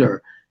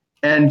plunder.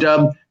 And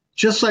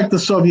just like the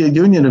Soviet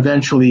Union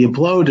eventually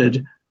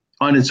imploded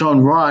on its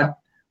own rot,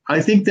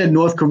 I think that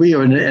North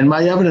Korea, and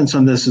my evidence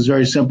on this is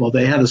very simple.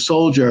 They had a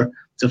soldier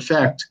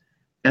defect,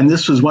 and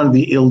this was one of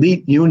the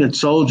elite unit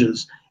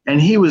soldiers, and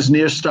he was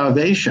near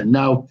starvation.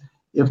 Now,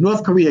 if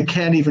North Korea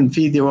can't even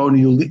feed their own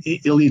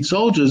elite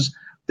soldiers,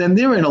 then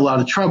they're in a lot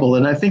of trouble.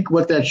 And I think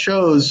what that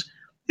shows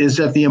is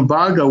that the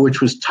embargo, which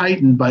was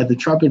tightened by the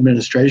Trump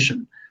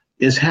administration,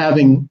 is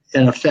having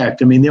an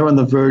effect. I mean, they're on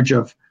the verge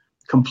of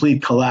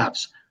complete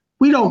collapse.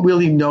 We don't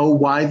really know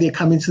why they're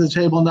coming to the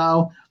table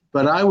now,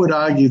 but I would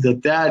argue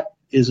that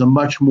is a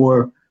much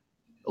more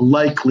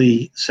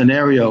likely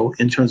scenario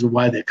in terms of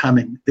why they're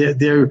coming.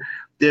 They're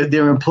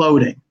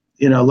imploding.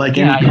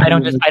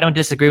 I don't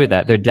disagree with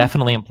that. They're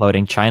definitely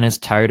imploding. China's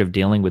tired of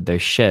dealing with their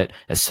shit,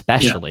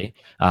 especially.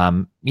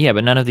 Yeah,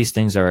 but none of these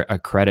things are a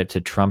credit to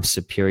Trump's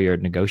superior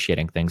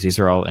negotiating things. These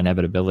are all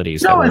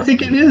inevitabilities. No, I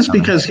think it is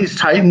because he's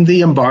tightened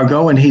the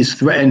embargo and he's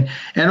threatened.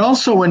 And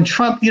also when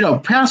Trump,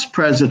 past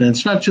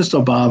presidents, not just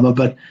Obama,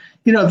 but,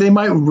 they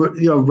might,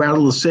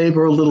 rattle the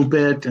saber a little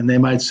bit, and they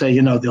might say,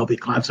 there'll be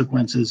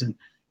consequences. And,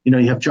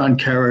 you have John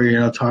Kerry,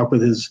 talk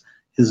with his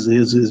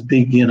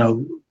big,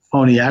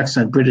 phony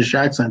accent, British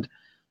accent,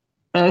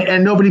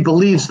 and nobody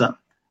believes them.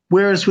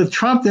 Whereas with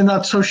Trump, they're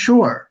not so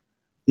sure.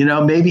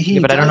 Maybe he.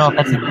 Yeah, but I don't know if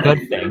that's a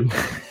good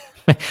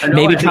thing.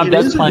 Maybe Trump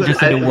does plunge us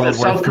into World War III.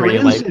 South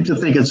Koreans seem to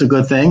think it's a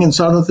good thing, and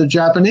so do the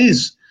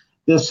Japanese.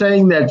 They're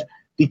saying that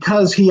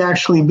because he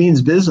actually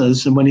means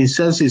business, and when he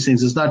says these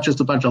things, it's not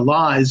just a bunch of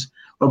lies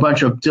or a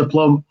bunch of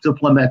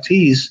diplomats.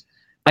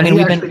 I mean,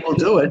 he actually will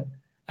do it.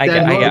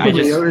 North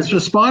Korea is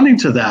responding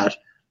to that.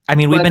 I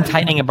mean, we've been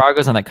tightening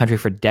embargoes on that country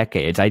for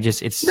decades.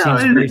 It seems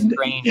very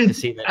strange to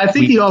see that. I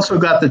think he also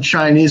got the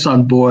Chinese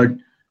on board.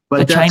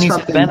 But the Chinese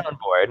have been on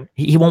board.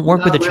 He won't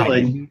work with the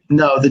Chinese.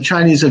 No, the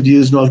Chinese have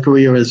used North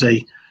Korea as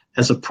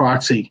a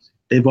proxy.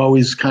 They've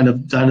always kind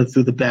of done it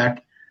through the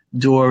back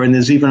door, and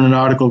there's even an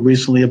article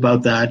recently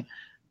about that.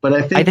 But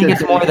I think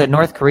it's more that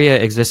North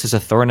Korea exists as a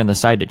thorn in the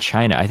side to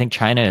China. I think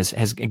China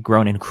has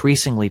grown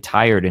increasingly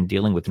tired in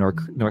dealing with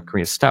North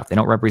Korea's stuff. They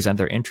don't represent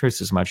their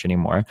interests as much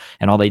anymore,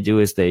 and all they do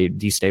is they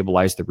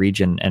destabilize the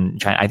region.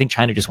 And I think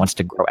China just wants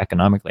to grow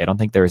economically. I don't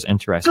think they're as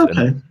interested in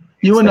it.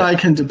 You and I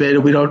can debate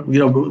it. We don't, we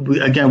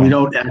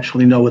don't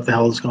actually know what the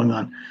hell is going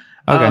on.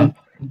 Okay.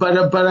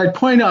 But I'd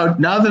point out,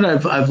 now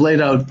that I've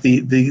laid out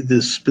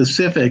the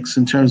specifics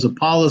in terms of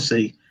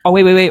policy. Oh,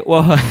 wait.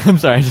 Well, I'm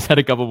sorry. I just had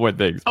a couple more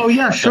things. Oh,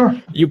 yeah, sure.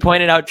 You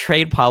pointed out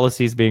trade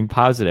policies being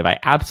positive. I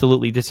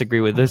absolutely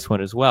disagree with this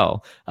one as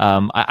well.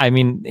 I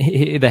mean,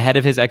 the head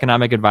of his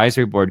economic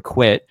advisory board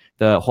quit.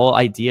 The whole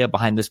idea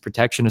behind this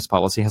protectionist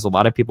policy has a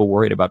lot of people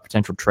worried about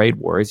potential trade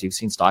wars. You've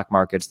seen stock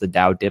markets, the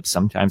Dow dips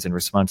sometimes in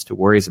response to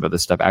worries about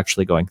this stuff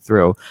actually going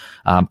through.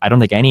 I don't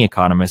think any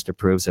economist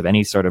approves of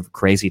any sort of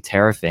crazy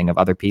tariffing of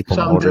other people.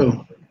 Some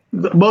do.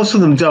 Most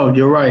of them don't.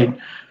 You're right.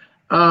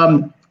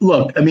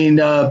 Look, I mean,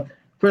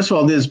 first of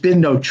all, there's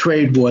been no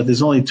trade war.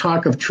 There's only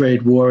talk of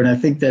trade war. And I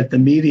think that the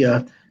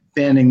media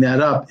fanning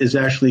that up is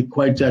actually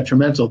quite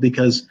detrimental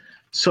because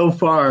so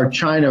far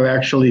China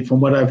actually, from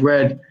what I've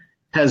read,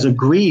 has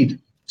agreed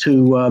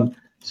to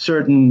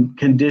certain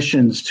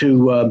conditions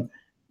to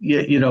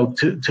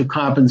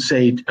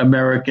compensate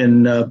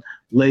American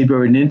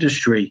labor and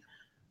industry.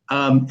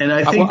 And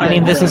I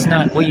think this is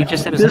not what you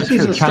just said. Is not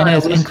true.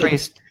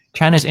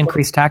 China's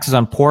increased taxes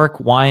on pork,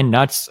 wine,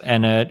 nuts,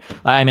 and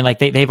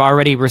they've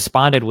already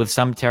responded with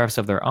some tariffs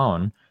of their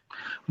own.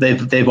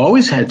 They've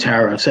always had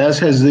tariffs, as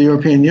has the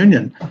European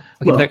Union. Okay,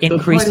 look, the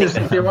point is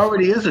that there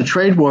already is a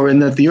trade war, in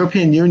that the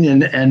European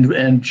Union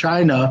and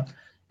China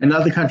and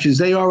other countries,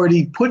 they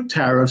already put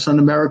tariffs on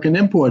American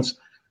imports.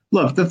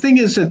 Look, the thing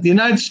is that the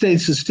United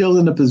States is still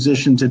in a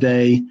position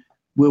today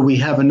where we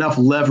have enough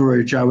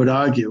leverage, I would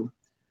argue,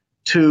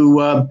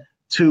 to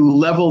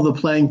level the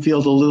playing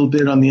field a little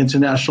bit on the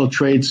international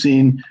trade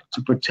scene,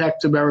 to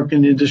protect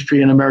American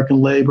industry and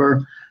American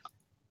labor.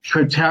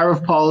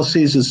 Tariff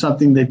policies is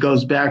something that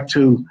goes back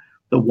to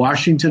the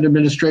Washington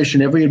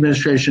administration. Every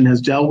administration has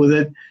dealt with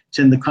it. It's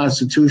in the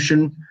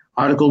Constitution,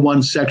 Article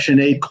 1, Section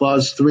 8,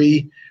 Clause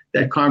 3,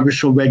 that Congress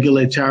shall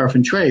regulate tariff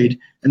and trade,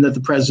 and that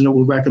the president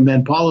will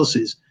recommend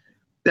policies.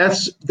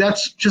 That's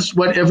just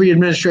what every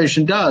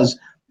administration does.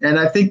 And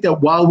I think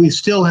that while we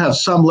still have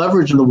some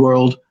leverage in the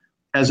world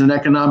as an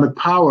economic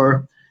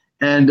power,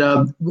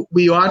 and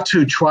we ought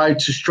to try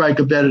to strike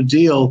a better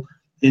deal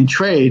in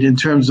trade in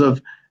terms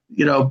of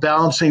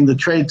balancing the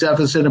trade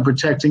deficit and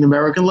protecting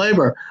American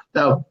labor.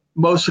 Now,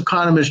 most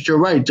economists, you're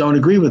right, don't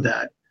agree with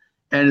that.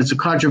 And it's a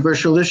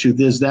controversial issue.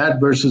 There's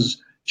that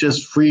versus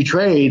just free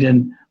trade,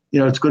 and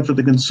it's good for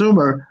the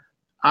consumer.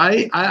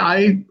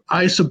 I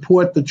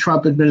support the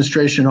Trump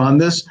administration on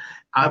this.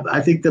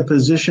 I think the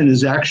position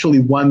is actually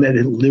one that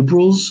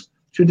liberals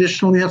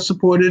traditionally have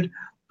supported.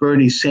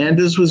 Bernie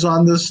Sanders was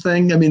on this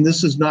thing. I mean,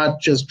 this is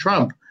not just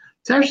Trump.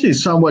 It's actually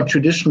somewhat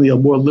traditionally a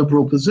more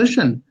liberal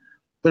position.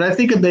 But I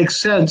think it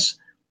makes sense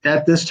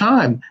at this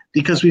time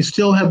because we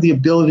still have the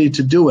ability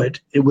to do it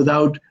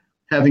without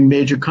having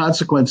major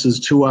consequences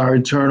to our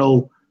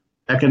internal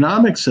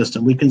economic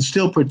system. We can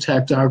still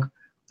protect our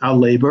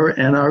labor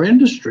and our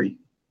industry.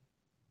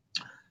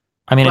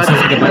 I mean, it seems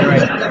like a better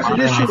idea. It's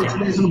an issue that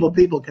reasonable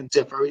people can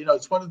differ.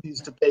 It's one of these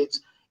debates.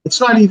 It's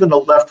not even a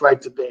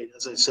left-right debate,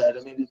 as I said.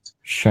 I mean,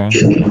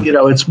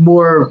 it's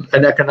more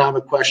an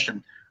economic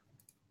question.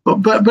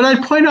 But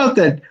I'd point out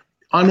that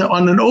on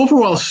an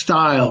overall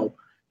style,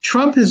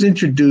 Trump has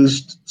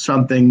introduced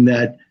something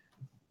that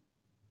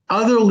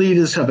other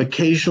leaders have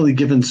occasionally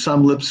given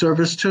some lip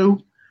service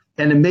to,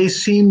 and it may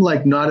seem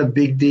like not a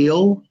big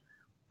deal,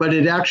 but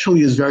it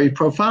actually is very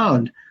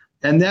profound.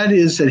 And that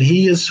is that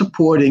he is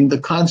supporting the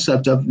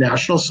concept of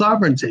national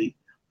sovereignty,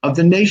 of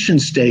the nation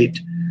state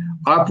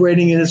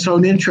operating in its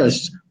own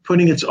interests,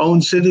 putting its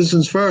own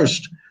citizens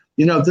first.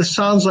 This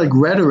sounds like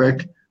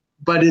rhetoric,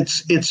 but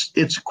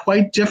it's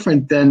quite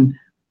different than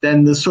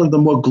the sort of the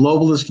more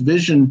globalist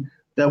vision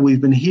that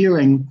we've been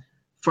hearing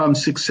from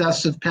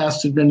successive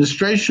past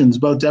administrations,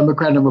 both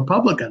Democrat and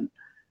Republican.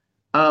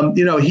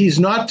 He's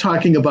not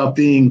talking about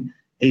being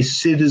a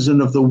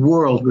citizen of the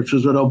world, which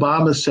was what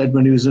Obama said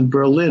when he was in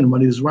Berlin,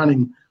 when he was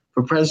running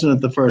for president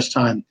the first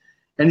time.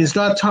 And he's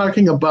not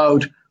talking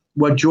about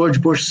what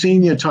George Bush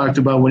Sr. talked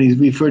about when he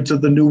referred to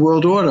the New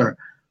World Order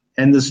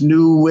and this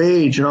new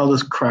age and all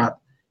this crap.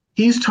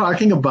 He's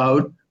talking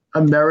about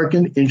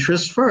American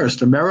interests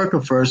first,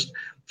 America first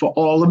for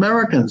all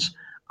Americans.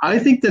 I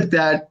think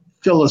that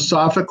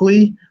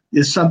philosophically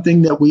is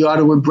something that we ought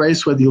to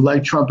embrace, whether you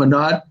like Trump or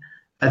not.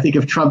 I think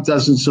if Trump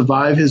doesn't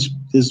survive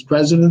his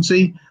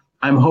presidency,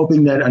 I'm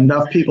hoping that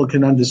enough people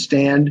can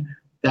understand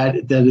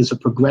that is a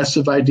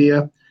progressive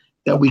idea,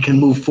 that we can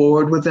move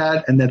forward with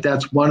that, and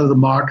that's one of the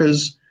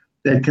markers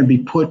that can be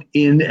put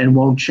in and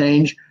won't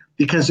change,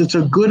 because it's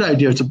a good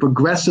idea. It's a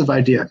progressive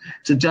idea.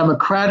 It's a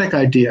democratic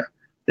idea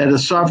that a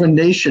sovereign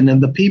nation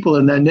and the people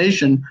in that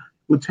nation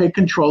would take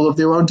control of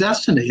their own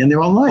destiny and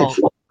their own life.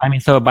 Well, I mean,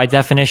 so by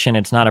definition,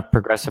 it's not a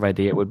progressive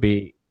idea. It would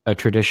be a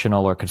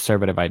traditional or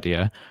conservative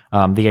idea.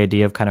 The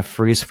idea of kind of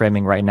freeze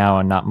framing right now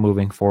and not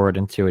moving forward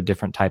into a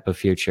different type of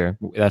future,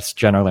 that's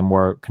generally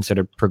more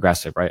considered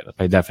progressive, right?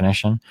 By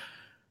definition.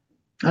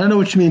 I don't know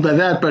what you mean by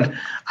that, but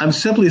I'm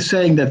simply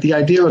saying that the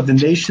idea of the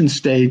nation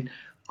state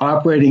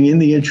operating in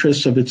the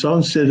interests of its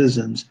own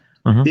citizens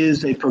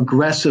is a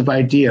progressive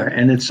idea,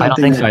 and it's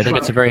something. I don't think so. I think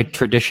it's a very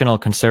traditional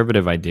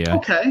conservative idea.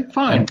 Okay,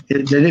 fine.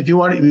 Then if you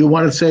want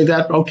to say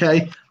that,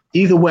 okay.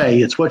 Either way,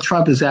 it's what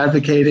Trump is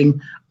advocating.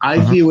 I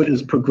view it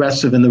as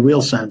progressive in the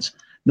real sense,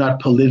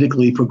 not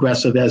politically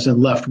progressive as in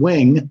left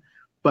wing,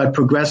 but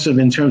progressive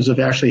in terms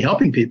of actually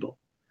helping people.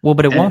 Well,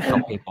 but it won't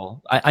help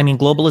people. I mean,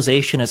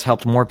 globalization has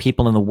helped more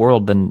people in the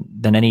world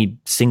than any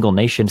single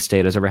nation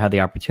state has ever had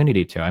the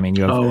opportunity to. I mean,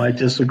 you have. Oh, I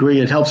disagree.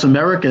 It helps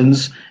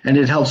Americans and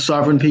it helps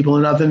sovereign people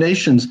in other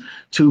nations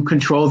to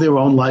control their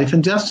own life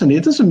and destiny.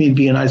 It doesn't mean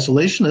be an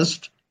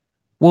isolationist.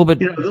 Well, but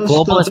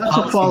globalist that's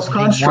a false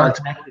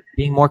construct.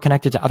 Being more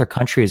connected to other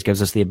countries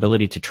gives us the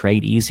ability to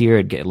trade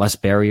easier, get less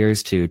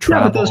barriers to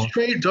travel.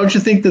 Yeah, don't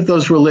you think that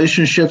those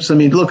relationships? I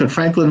mean, look, at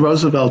Franklin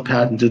Roosevelt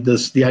patented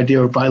this, the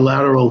idea of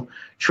bilateral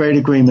trade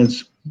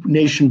agreements,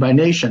 nation by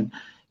nation.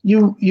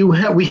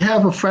 We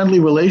have a friendly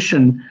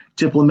relation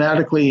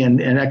diplomatically and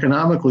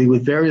economically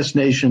with various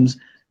nations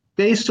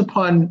based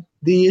upon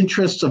the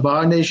interests of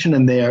our nation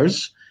and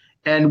theirs,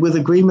 and with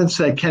agreements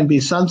that can be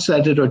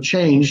sunsetted or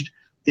changed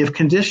if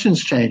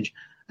conditions change.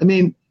 I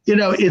mean,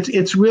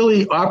 it's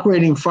really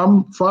operating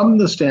from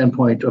the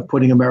standpoint of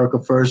putting America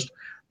first,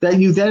 that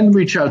you then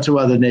reach out to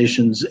other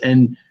nations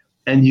and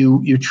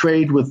you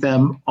trade with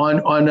them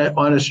on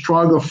a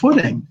stronger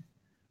footing.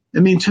 I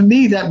mean, to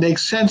me, that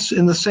makes sense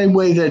in the same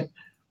way that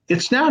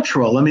it's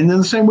natural. I mean, in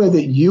the same way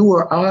that you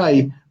or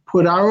I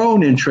put our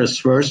own interests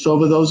first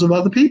over those of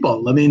other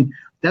people. I mean,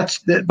 but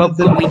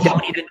we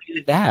don't even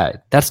do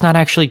that. That's not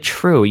actually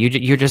true.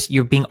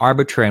 You're being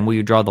arbitrary in where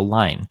you draw the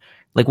line.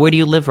 Like, where do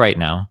you live right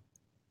now?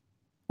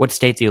 What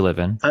state do you live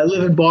in? I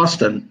live in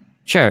Boston.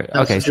 Sure.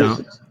 Okay.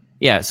 So,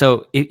 yeah.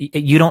 So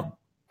you don't.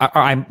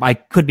 I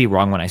could be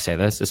wrong when I say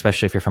this,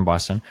 especially if you're from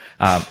Boston.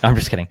 I'm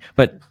just kidding.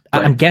 But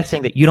right. I'm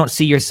guessing that you don't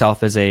see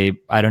yourself as I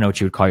don't know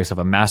what you would call yourself,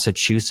 a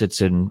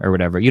Massachusettsan or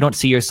whatever. You don't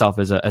see yourself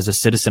as a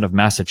citizen of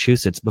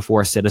Massachusetts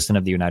before a citizen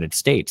of the United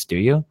States, do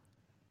you?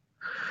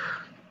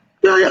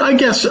 No, I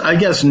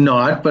guess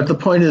not. But the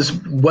point is,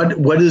 what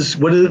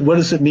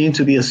does it mean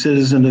to be a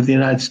citizen of the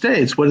United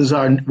States? What is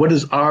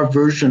our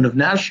version of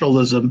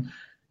nationalism?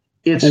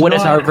 What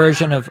is our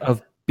version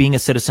of being a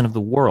citizen of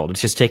the world? It's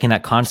just taking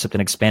that concept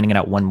and expanding it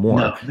out one more.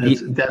 No,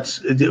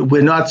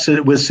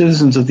 we're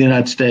citizens of the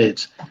United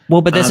States.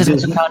 Well, but this is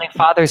what the founding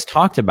fathers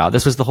talked about.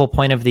 This was the whole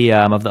point of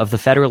the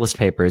Federalist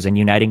Papers and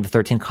uniting the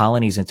 13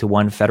 colonies into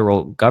one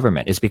federal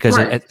government. Is because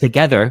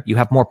together you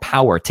have more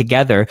power.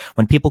 Together,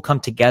 when people come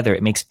together,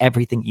 it makes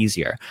everything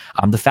easier.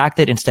 The fact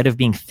that instead of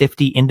being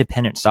 50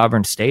 independent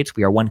sovereign states,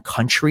 we are one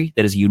country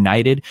that is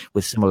united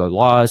with similar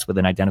laws, with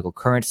an identical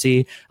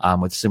currency,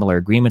 with similar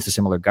agreements, a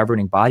similar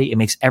governing body, it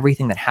makes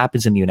everything that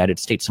happens in the United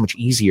States so much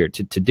easier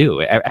to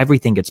do.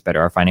 Everything gets better.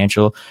 Our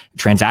financial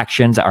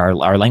transactions,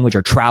 our language,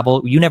 our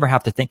travel. You never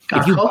have to think.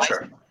 Our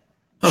culture.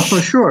 For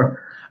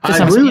sure. I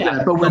agree with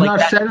that, but we're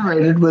not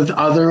federated with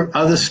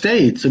other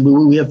states. I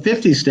mean, we have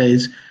 50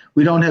 states.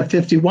 We don't have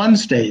 51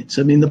 states.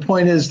 I mean, the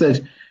point is that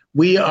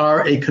we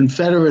are a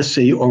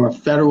confederacy or a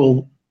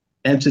federal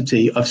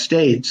entity of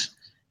states,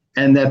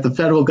 and that the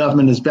federal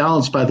government is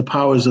balanced by the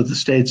powers of the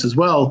states as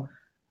well.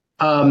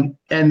 And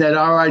that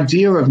our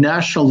idea of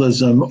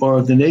nationalism or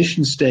of the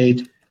nation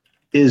state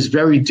is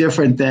very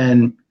different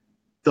than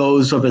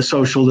those of a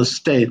socialist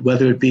state,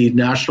 whether it be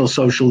National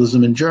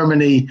Socialism in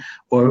Germany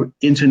or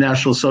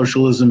international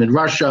socialism in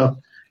Russia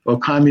or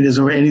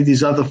communism or any of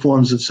these other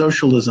forms of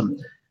socialism.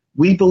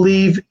 We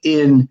believe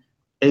in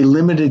a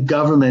limited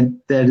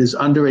government that is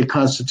under a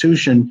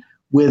constitution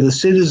where the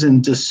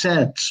citizen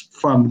dissents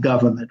from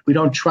government. We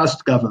don't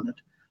trust government.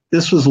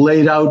 This was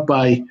laid out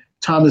by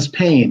Thomas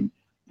Paine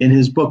in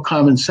his book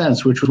Common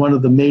Sense, which was one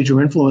of the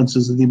major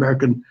influences of the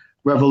American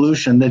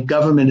Revolution, that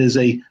government is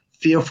a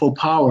fearful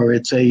power.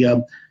 It's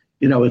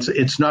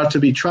it's not to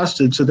be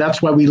trusted. So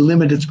that's why we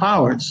limit its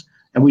powers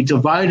and we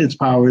divide its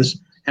powers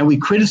and we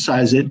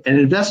criticize it and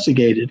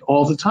investigate it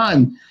all the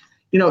time.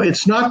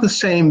 It's not the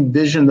same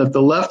vision that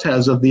the left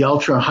has of the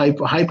ultra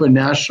hyper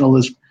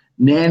nationalist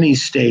nanny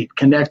state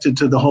connected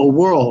to the whole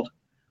world.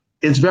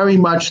 It's very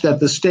much that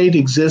the state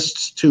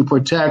exists to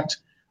protect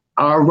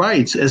our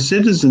rights as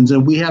citizens,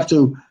 and we have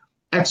to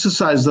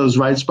exercise those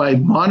rights by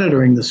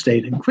monitoring the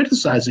state and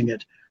criticizing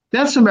it.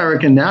 That's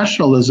American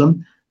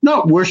nationalism,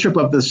 not worship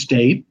of the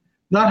state,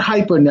 not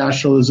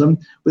hyper-nationalism,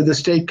 where the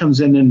state comes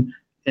in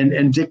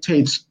and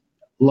dictates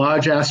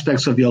large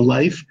aspects of your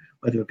life,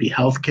 whether it be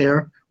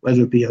healthcare,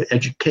 whether it be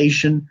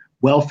education,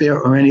 welfare,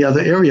 or any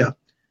other area.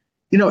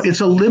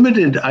 It's a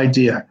limited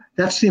idea.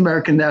 That's the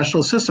American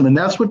national system, and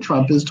that's what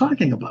Trump is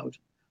talking about.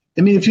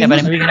 I mean, if you can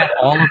have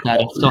all of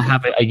that and still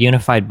have a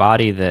unified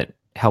body that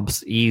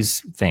helps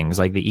ease things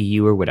like the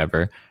EU or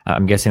whatever.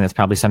 I'm guessing that's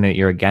probably something that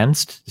you're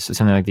against,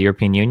 something like the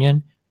European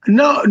Union.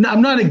 No,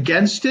 I'm not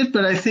against it,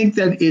 but I think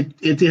that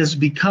it has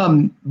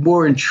become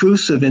more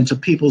intrusive into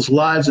people's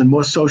lives and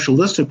more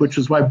socialistic, which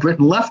is why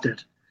Britain left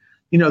it.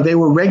 They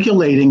were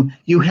regulating.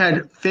 You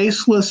had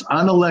faceless,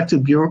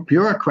 unelected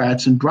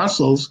bureaucrats in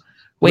Brussels.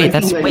 Wait,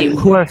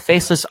 who are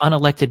faceless,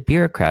 unelected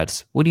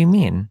bureaucrats? What do you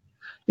mean?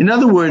 In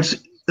other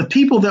words, the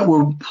people that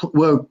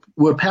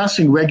were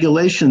passing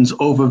regulations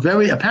over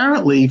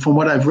apparently, from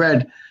what I've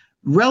read,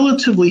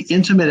 relatively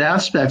intimate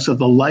aspects of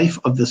the life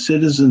of the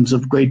citizens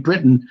of Great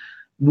Britain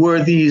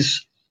were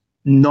these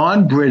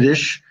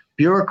non-British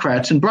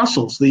bureaucrats in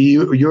Brussels, the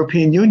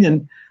European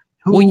Union.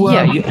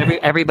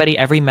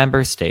 Every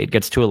member state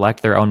gets to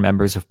elect their own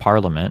members of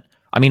parliament.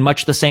 I mean,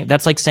 much the same.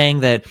 That's like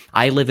saying that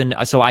I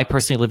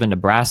personally live in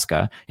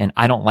Nebraska, and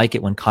I don't like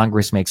it when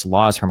Congress makes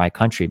laws for my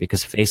country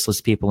because faceless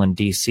people in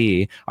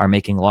DC are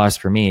making laws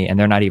for me, and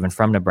they're not even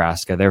from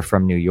Nebraska. They're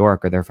from New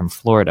York or they're from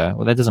Florida.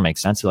 Well, that doesn't make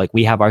sense. Like,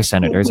 we have our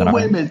senators.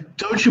 Wait a minute.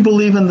 Don't you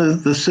believe in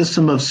the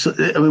system of,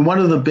 one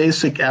of the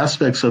basic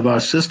aspects of our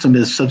system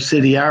is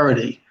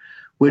subsidiarity,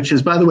 which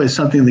is, by the way,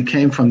 something that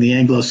came from the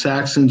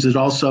Anglo-Saxons. It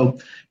also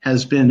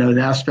has been an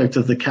aspect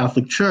of the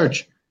Catholic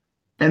Church.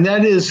 And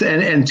that is,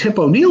 and Tip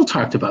O'Neill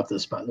talked about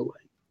this, by the way.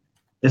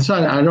 It's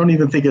not, I don't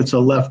even think it's a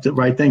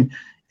left-right thing.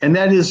 And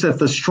that is that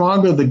the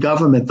stronger the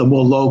government, the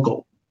more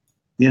local.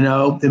 The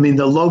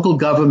local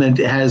government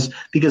has,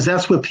 because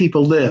that's where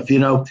people live.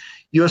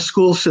 Your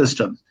school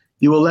system,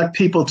 You elect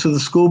people to the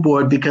school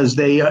board because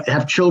they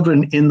have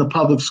children in the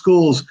public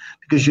schools,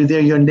 because they're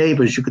your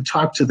neighbors. You could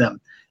talk to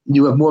them.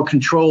 You have more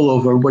control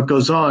over what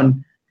goes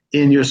on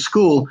in your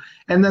school.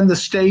 And then the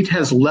state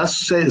has less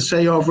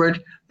say over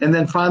it. And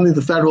then finally,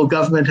 the federal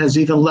government has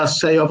even less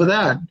say over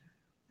that.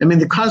 I mean,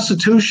 the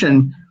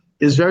Constitution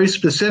is very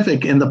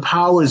specific in the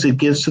powers it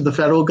gives to the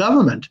federal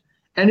government.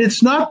 And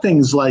it's not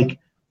things like,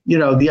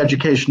 the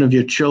education of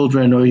your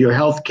children or your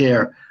health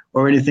care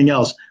or anything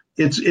else.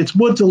 It's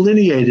more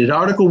delineated.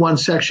 Article 1,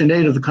 Section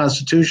 8 of the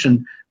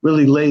Constitution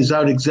really lays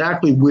out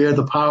exactly where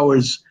the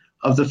powers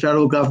of the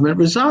federal government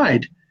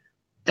reside.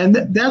 And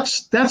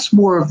that's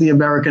more of the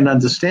American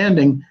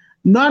understanding,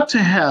 not to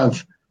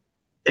have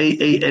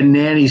a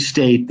nanny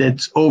state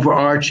that's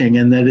overarching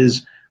and that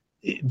is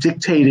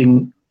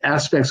dictating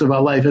aspects of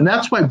our life. And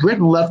that's why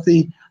Britain left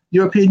the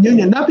European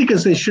Union, not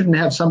because they shouldn't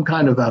have some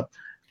kind of a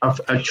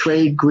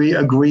trade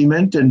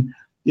agreement and,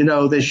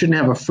 they shouldn't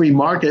have a free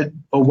market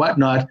or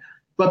whatnot,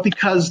 but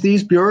because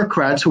these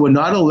bureaucrats who were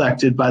not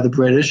elected by the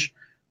British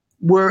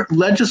were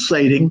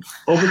legislating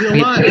over their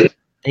lives.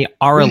 They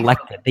are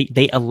elected.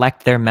 They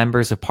elect their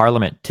members of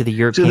parliament to the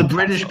European Do the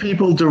British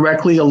people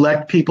directly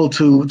elect people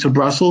to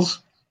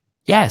Brussels?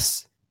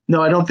 Yes.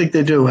 No, I don't think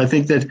they do. I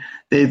think that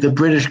the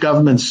British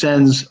government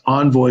sends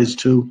envoys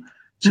to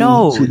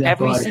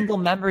every body. Single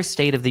member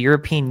state of the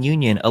European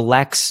Union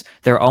elects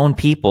their own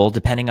people,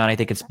 depending on, I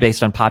think it's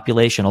based on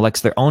population,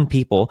 elects their own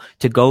people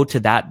to go to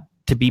that,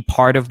 to be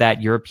part of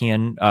that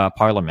European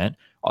parliament.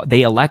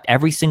 They elect,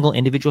 every single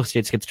individual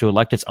state gets to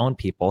elect its own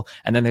people.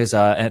 And then there's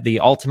the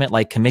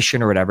ultimate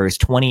commission or whatever is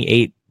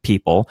 28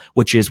 people,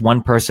 which is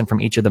one person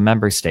from each of the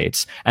member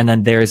states. And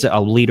then there's a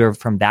leader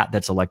from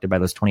that's elected by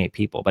those 28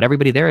 people. But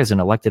everybody there is an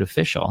elected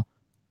official.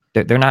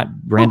 They're not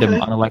random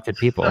unelected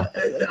people.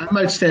 I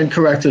might stand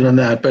corrected on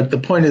that. But the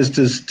point is,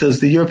 does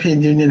the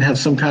European Union have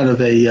some kind of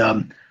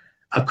a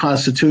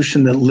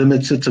constitution that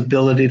limits its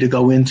ability to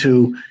go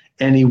into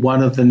any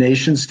one of the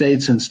nation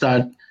states and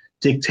start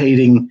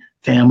dictating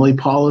family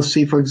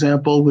policy, for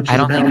example, which I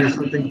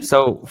don't think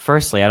so.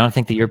 Firstly, I don't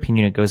think the European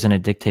Union goes in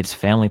and dictates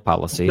family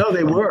policy. No,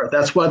 they were.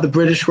 That's why the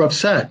British were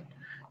upset.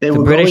 The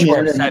British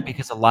were upset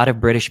because a lot of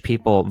British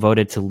people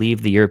voted to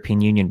leave the European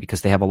Union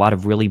because they have a lot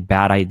of really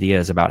bad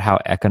ideas about how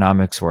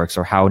economics works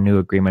or how new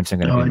agreements are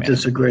going to be made. I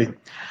disagree.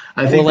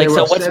 I think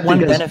so what's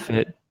one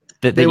benefit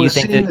that they you were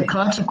think seeing the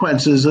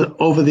consequences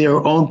over their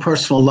own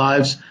personal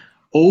lives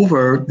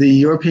over the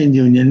European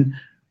Union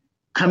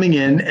coming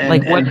in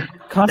and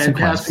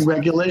passing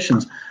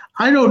regulations?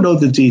 I don't know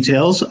the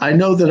details. I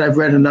know that I've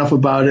read enough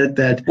about it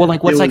that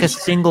what's a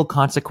single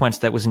consequence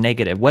that was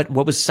negative? What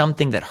was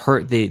something that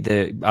hurt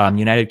the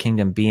United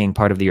Kingdom being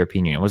part of the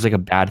European Union? What was a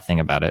bad thing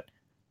about it?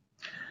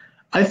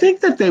 I think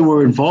that they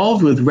were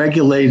involved with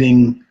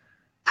regulating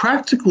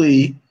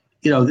practically,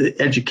 the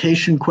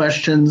education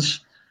questions.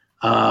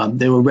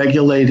 They were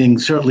regulating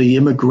certainly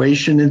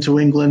immigration into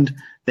England.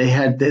 They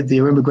had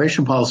their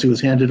immigration policy was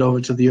handed over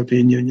to the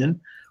European Union.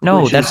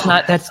 No,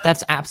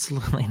 that's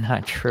absolutely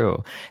not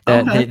true.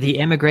 The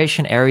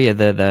immigration area,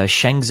 the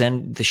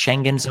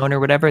Schengen zone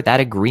or whatever, that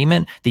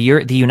agreement, the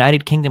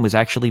United Kingdom was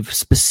actually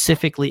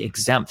specifically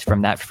exempt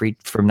from that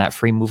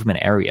free movement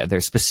area.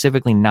 They're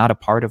specifically not a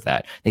part of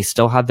that. They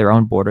still had their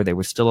own border. They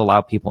would still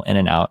allow people in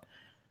and out.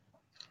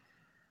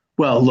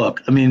 Well,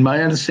 look, I mean,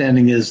 my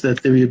understanding is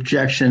that the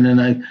objection,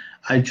 and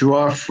I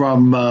draw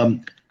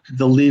from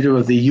the leader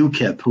of the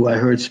UKIP, who I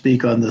heard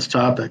speak on this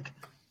topic,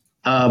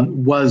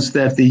 was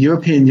that the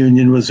European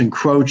Union was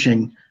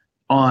encroaching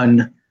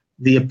on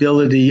the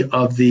ability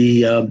of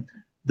the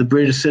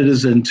British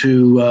citizen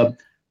to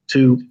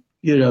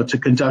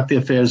conduct their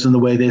affairs in the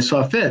way they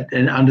saw fit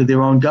and under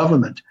their own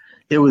government.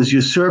 It was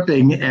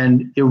usurping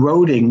and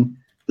eroding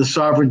the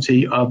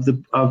sovereignty of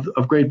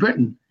Great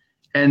Britain,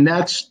 and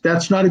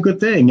that's not a good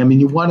thing. I mean,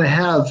 you want to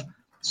have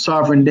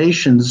sovereign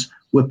nations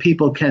where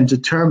people can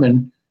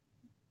determine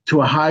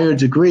to a higher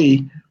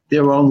degree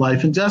their own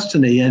life and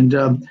destiny. And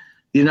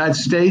the United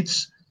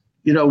States,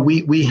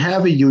 we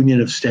have a union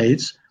of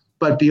states,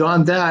 but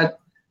beyond that,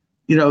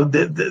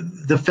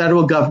 the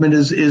federal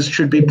government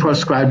should be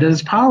proscribed in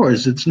its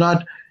powers. It's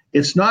not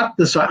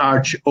this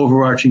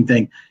overarching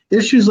thing.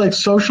 Issues like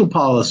social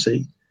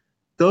policy,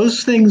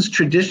 those things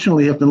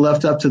traditionally have been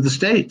left up to the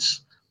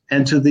states,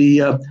 and to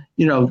the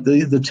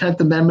 10th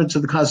Amendment to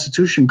the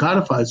Constitution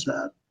codifies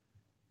that.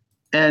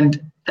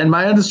 And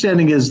my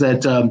understanding is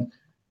that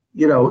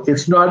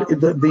it's not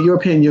the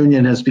European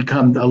Union has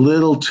become a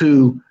little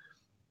too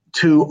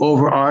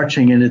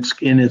overarching in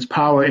its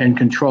power and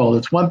control.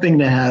 It's one thing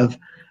to have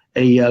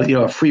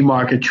a free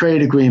market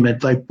trade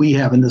agreement like we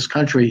have in this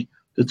country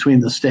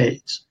between the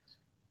states,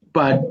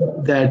 but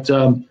that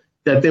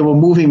they were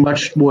moving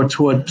much more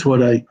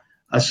toward a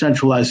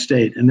centralized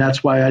state, and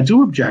that's why I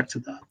do object to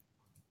that.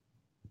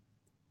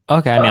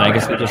 Okay, I mean, I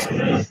guess we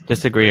just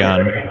disagree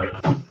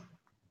on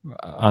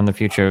the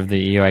future of the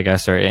EU, I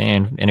guess, or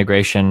in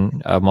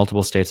integration of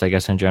multiple states, I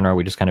guess, in general.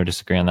 We just kind of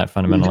disagree on that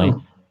fundamentally.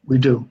 We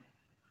do.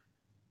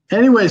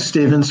 Anyway,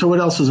 Stephen, so what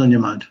else is on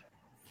your mind?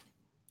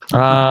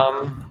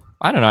 I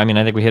don't know. I mean,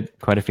 I think we hit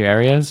quite a few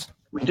areas.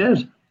 We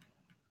did.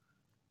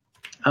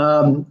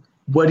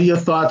 What are your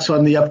thoughts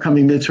on the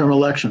upcoming midterm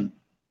election?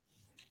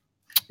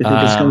 You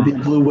think it's going to be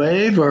a blue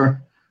wave,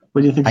 or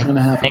what do you think is going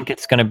to happen?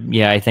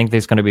 I think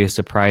there's going to be a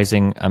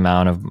surprising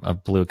amount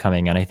of blue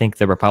coming in. I think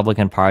the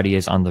Republican Party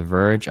is on the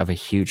verge of a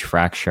huge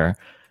fracture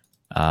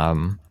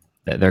that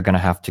they're going to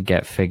have to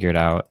get figured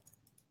out.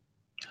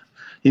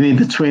 You mean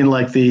between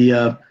like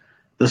the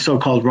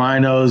so-called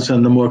rhinos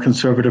and the more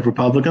conservative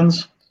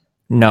Republicans?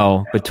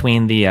 No,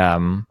 between the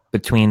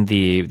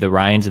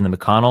Ryans and the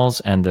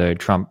McConnells and the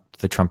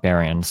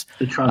Trumparians.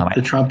 The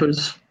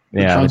Trumpers?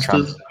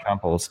 The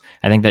Trumples.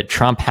 I think that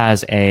Trump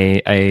has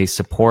a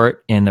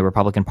support in the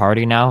Republican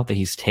Party now, that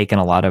he's taken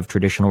a lot of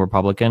traditional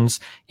Republicans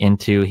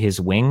into his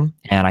wing.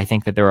 And I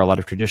think that there are a lot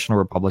of traditional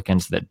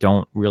Republicans that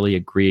don't really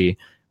agree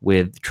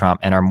with Trump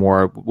and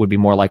would be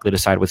more likely to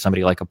side with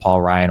somebody like a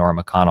Paul Ryan or a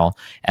McConnell.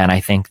 And I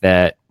think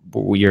that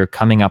you're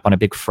coming up on a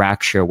big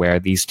fracture where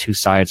these two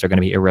sides are going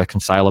to be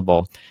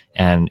irreconcilable,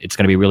 and it's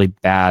going to be really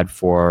bad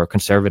for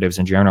conservatives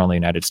in general in the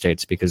United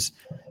States, because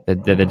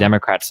the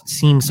Democrats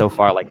seem so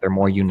far like they're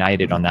more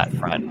united on that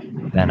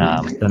front than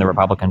the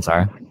Republicans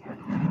are.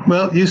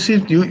 Well,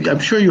 I'm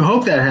sure you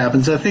hope that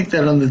happens. I think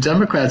that on the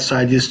Democrat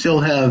side, you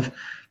still have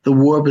the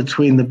war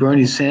between the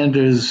Bernie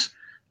Sanders,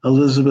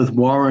 Elizabeth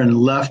Warren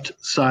left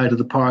side of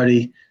the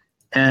party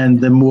and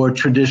the more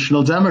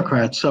traditional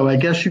Democrats. So I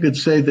guess you could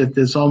say that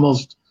there's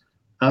almost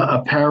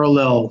a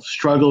parallel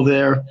struggle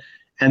there.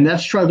 And that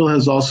struggle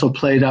has also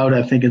played out,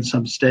 I think, in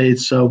some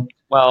states. So,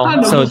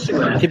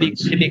 to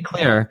be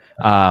clear,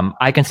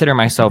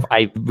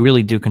 I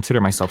really do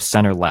consider myself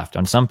center left.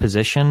 On some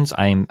positions,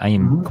 I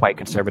am quite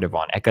conservative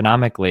on.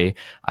 Economically,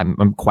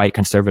 I'm quite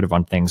conservative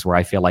on things where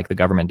I feel like the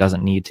government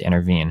doesn't need to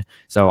intervene.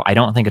 So I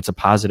don't think it's a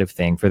positive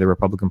thing for the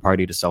Republican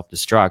Party to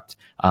self-destruct,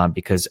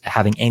 because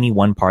having any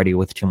one party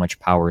with too much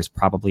power is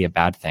probably a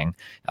bad thing.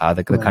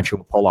 The country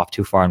will pull off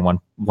too far in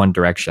one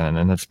direction,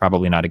 and that's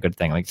probably not a good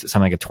thing. Like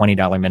something like a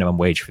 $20 minimum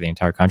wage for the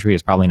entire country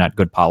is probably not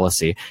good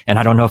policy. And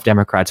I don't know if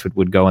Democrats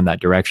would go in that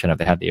direction if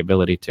they had the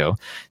ability to.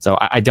 So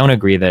I don't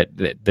agree that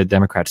the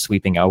Democrats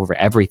sweeping over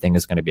everything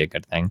is going to be a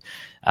good thing.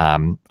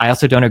 I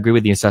also don't agree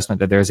with the assessment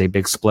that there's a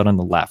big split on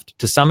the left.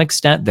 To some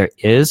extent,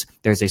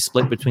 there's a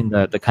split between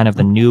the kind of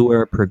the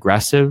newer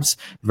progressives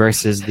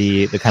versus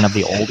the kind of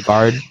the old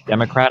guard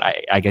Democrat.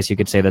 I guess you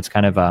could say that's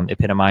kind of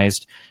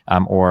epitomized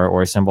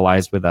or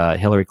symbolized with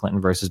Hillary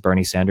Clinton versus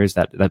Bernie Sanders.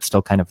 That's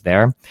still kind of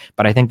there.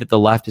 But I think that the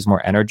left is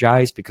more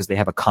energized because they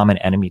have a common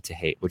enemy to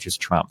hate, which is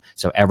Trump.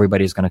 So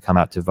everybody's going to come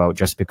out to vote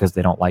just because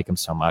they don't like him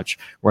so much.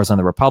 Whereas on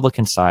the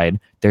Republican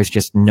side, there's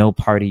just no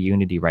party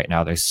unity right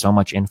now. There's so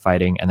much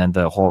infighting, and then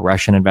the whole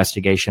Russian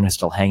investigation is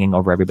still hanging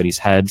over everybody's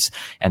heads,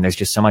 and there's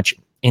just so much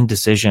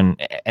indecision.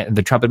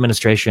 The Trump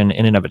administration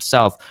in and of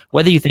itself,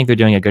 whether you think they're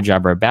doing a good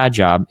job or a bad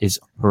job, is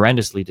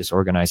horrendously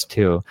disorganized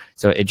too.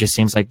 So it just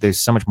seems like there's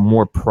so much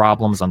more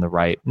problems on the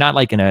right, not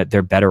like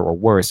they're better or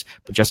worse,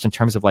 but just in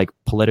terms of like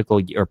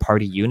political or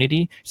party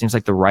unity. It seems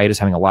like the right is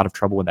having a lot of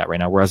trouble with that right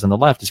now. Whereas on the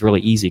left, it's really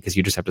easy because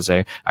you just have to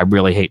say, I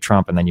really hate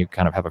Trump. And then you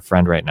kind of have a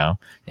friend right now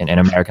in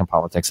American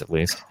politics, at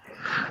least.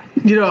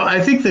 I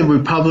think that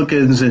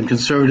Republicans and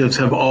conservatives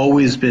have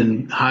always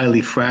been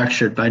highly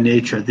fractured by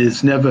nature.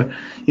 There's never,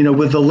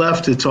 with the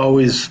left, it's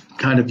always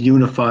kind of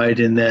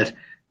unified in that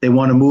they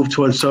want to move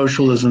towards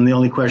socialism. The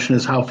only question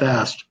is how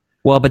fast.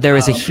 Well, but there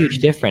is a huge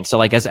difference. So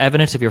like as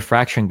evidence of your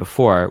fracturing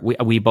before,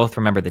 we both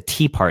remember the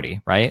Tea Party,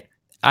 right?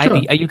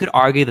 Sure. You could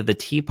argue that the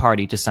Tea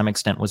Party to some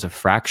extent was a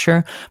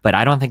fracture, but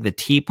I don't think the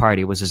Tea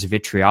Party was as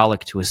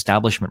vitriolic to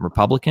establishment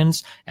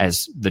Republicans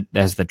as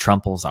the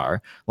Trumples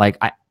are. Like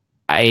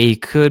I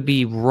could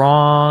be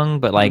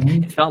wrong, but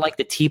it felt like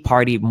the Tea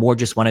Party more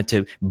just wanted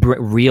to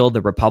reel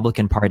the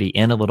Republican Party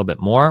in a little bit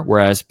more,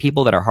 whereas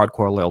people that are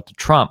hardcore loyal to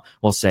Trump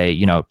will say,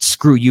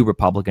 screw you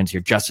Republicans,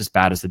 you're just as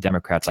bad as the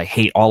Democrats. I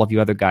hate all of you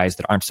other guys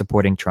that aren't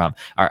supporting Trump.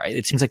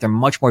 It seems like they're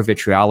much more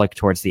vitriolic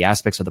towards the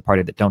aspects of the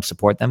party that don't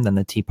support them than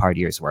the Tea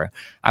Partiers were.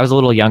 I was a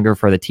little younger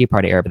for the Tea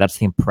Party era, but that's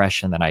the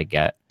impression that I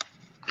get.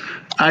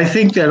 I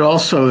think that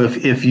also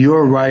if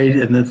you're right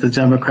and that the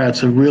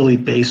Democrats are really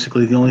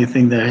basically the only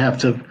thing they have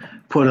to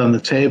put on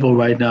the table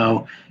right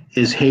now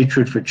is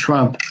hatred for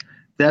Trump,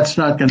 that's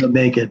not going to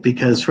make it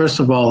because, first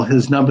of all,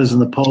 his numbers in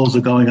the polls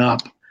are going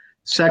up.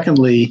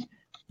 Secondly,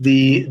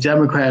 the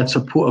Democrats,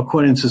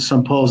 according to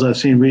some polls I've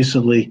seen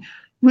recently,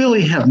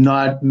 really have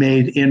not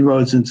made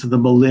inroads into the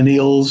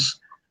millennials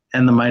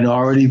and the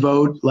minority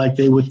vote like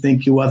they would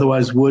think you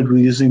otherwise would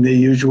using their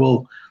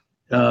usual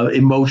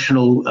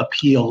emotional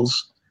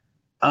appeals.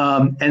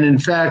 And in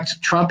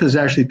fact, Trump has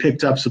actually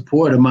picked up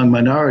support among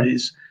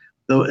minorities.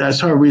 Though I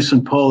saw a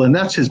recent poll, and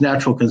that's his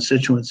natural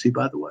constituency,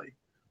 by the way.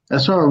 I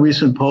saw a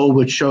recent poll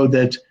which showed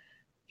that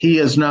he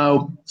is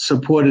now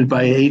supported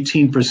by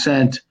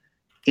 18%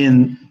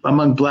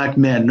 among black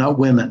men, not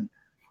women.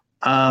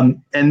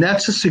 And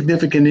that's a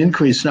significant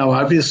increase. Now,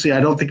 obviously, I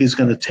don't think he's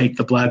going to take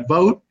the black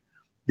vote.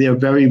 They're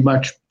very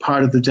much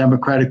part of the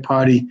Democratic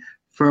Party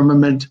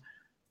firmament.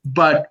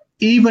 But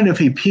even if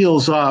he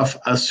peels off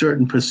a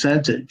certain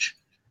percentage,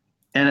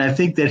 And I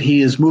think that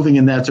he is moving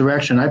in that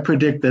direction. I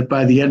predict that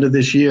by the end of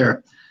this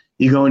year,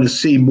 you're going to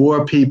see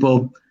more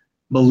people,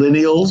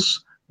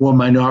 millennials, more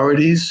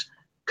minorities,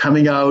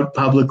 coming out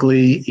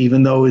publicly,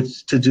 even though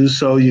it's to do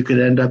so, you could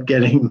end up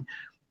getting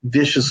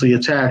viciously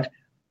attacked.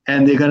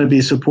 And they're going to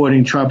be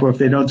supporting Trump, or if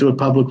they don't do it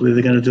publicly,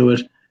 they're going to do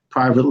it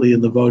privately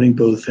in the voting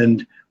booth.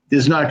 And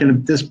there's not going to,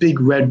 this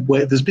big red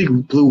wave, this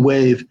big blue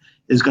wave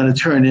is going to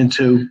turn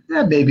into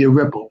maybe a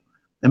ripple.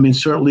 I mean,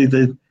 certainly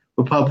the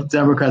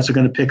Democrats are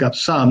going to pick up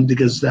some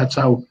because that's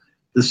how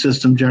the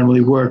system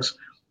generally works.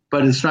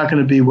 But it's not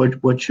going to be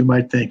what you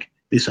might think.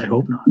 At least I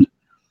hope not.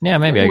 Yeah,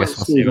 maybe. I guess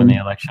we'll see when the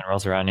election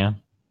rolls around, yeah.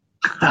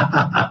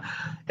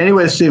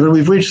 Anyway, Stephen,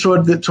 we've reached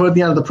toward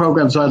the end of the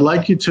program, so I'd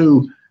like you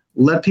to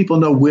let people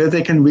know where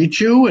they can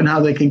reach you and how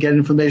they can get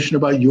information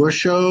about your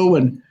show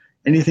and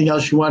anything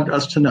else you want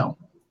us to know.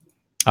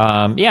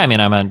 Yeah, I mean,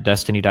 I'm on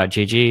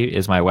destiny.gg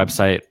is my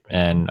website,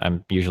 and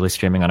I'm usually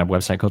streaming on a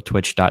website called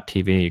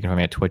twitch.tv. You can find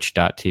me at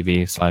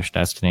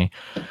twitch.tv/destiny.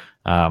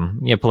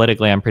 Yeah,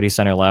 politically, I'm pretty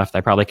center left.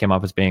 I probably came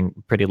up as being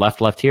pretty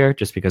left here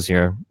just because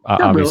you're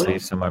obviously really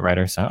somewhat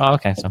writer. So,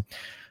 okay. So,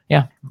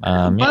 yeah.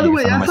 By the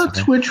way, I thought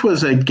Twitch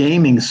was a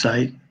gaming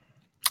site.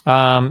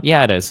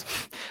 Yeah, it is.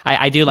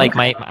 I do like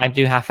I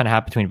do half and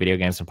half between video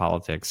games and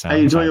politics. So are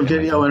you doing a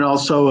video and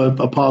also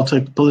a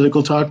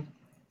political talk?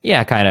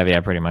 Yeah, kind of.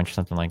 Yeah, pretty much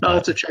something like that. I'll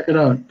have to check it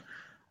out.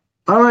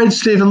 All right,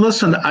 Stephen,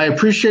 listen, I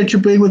appreciate you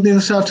being with me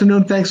this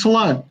afternoon. Thanks a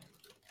lot.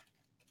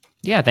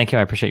 Yeah, thank you.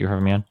 I appreciate you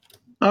having me on.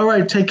 All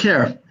right, take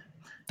care.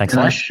 Thanks a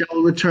lot. I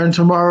shall return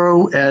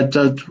tomorrow at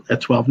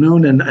 12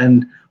 noon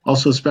and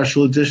also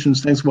special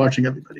editions. Thanks for watching, everybody.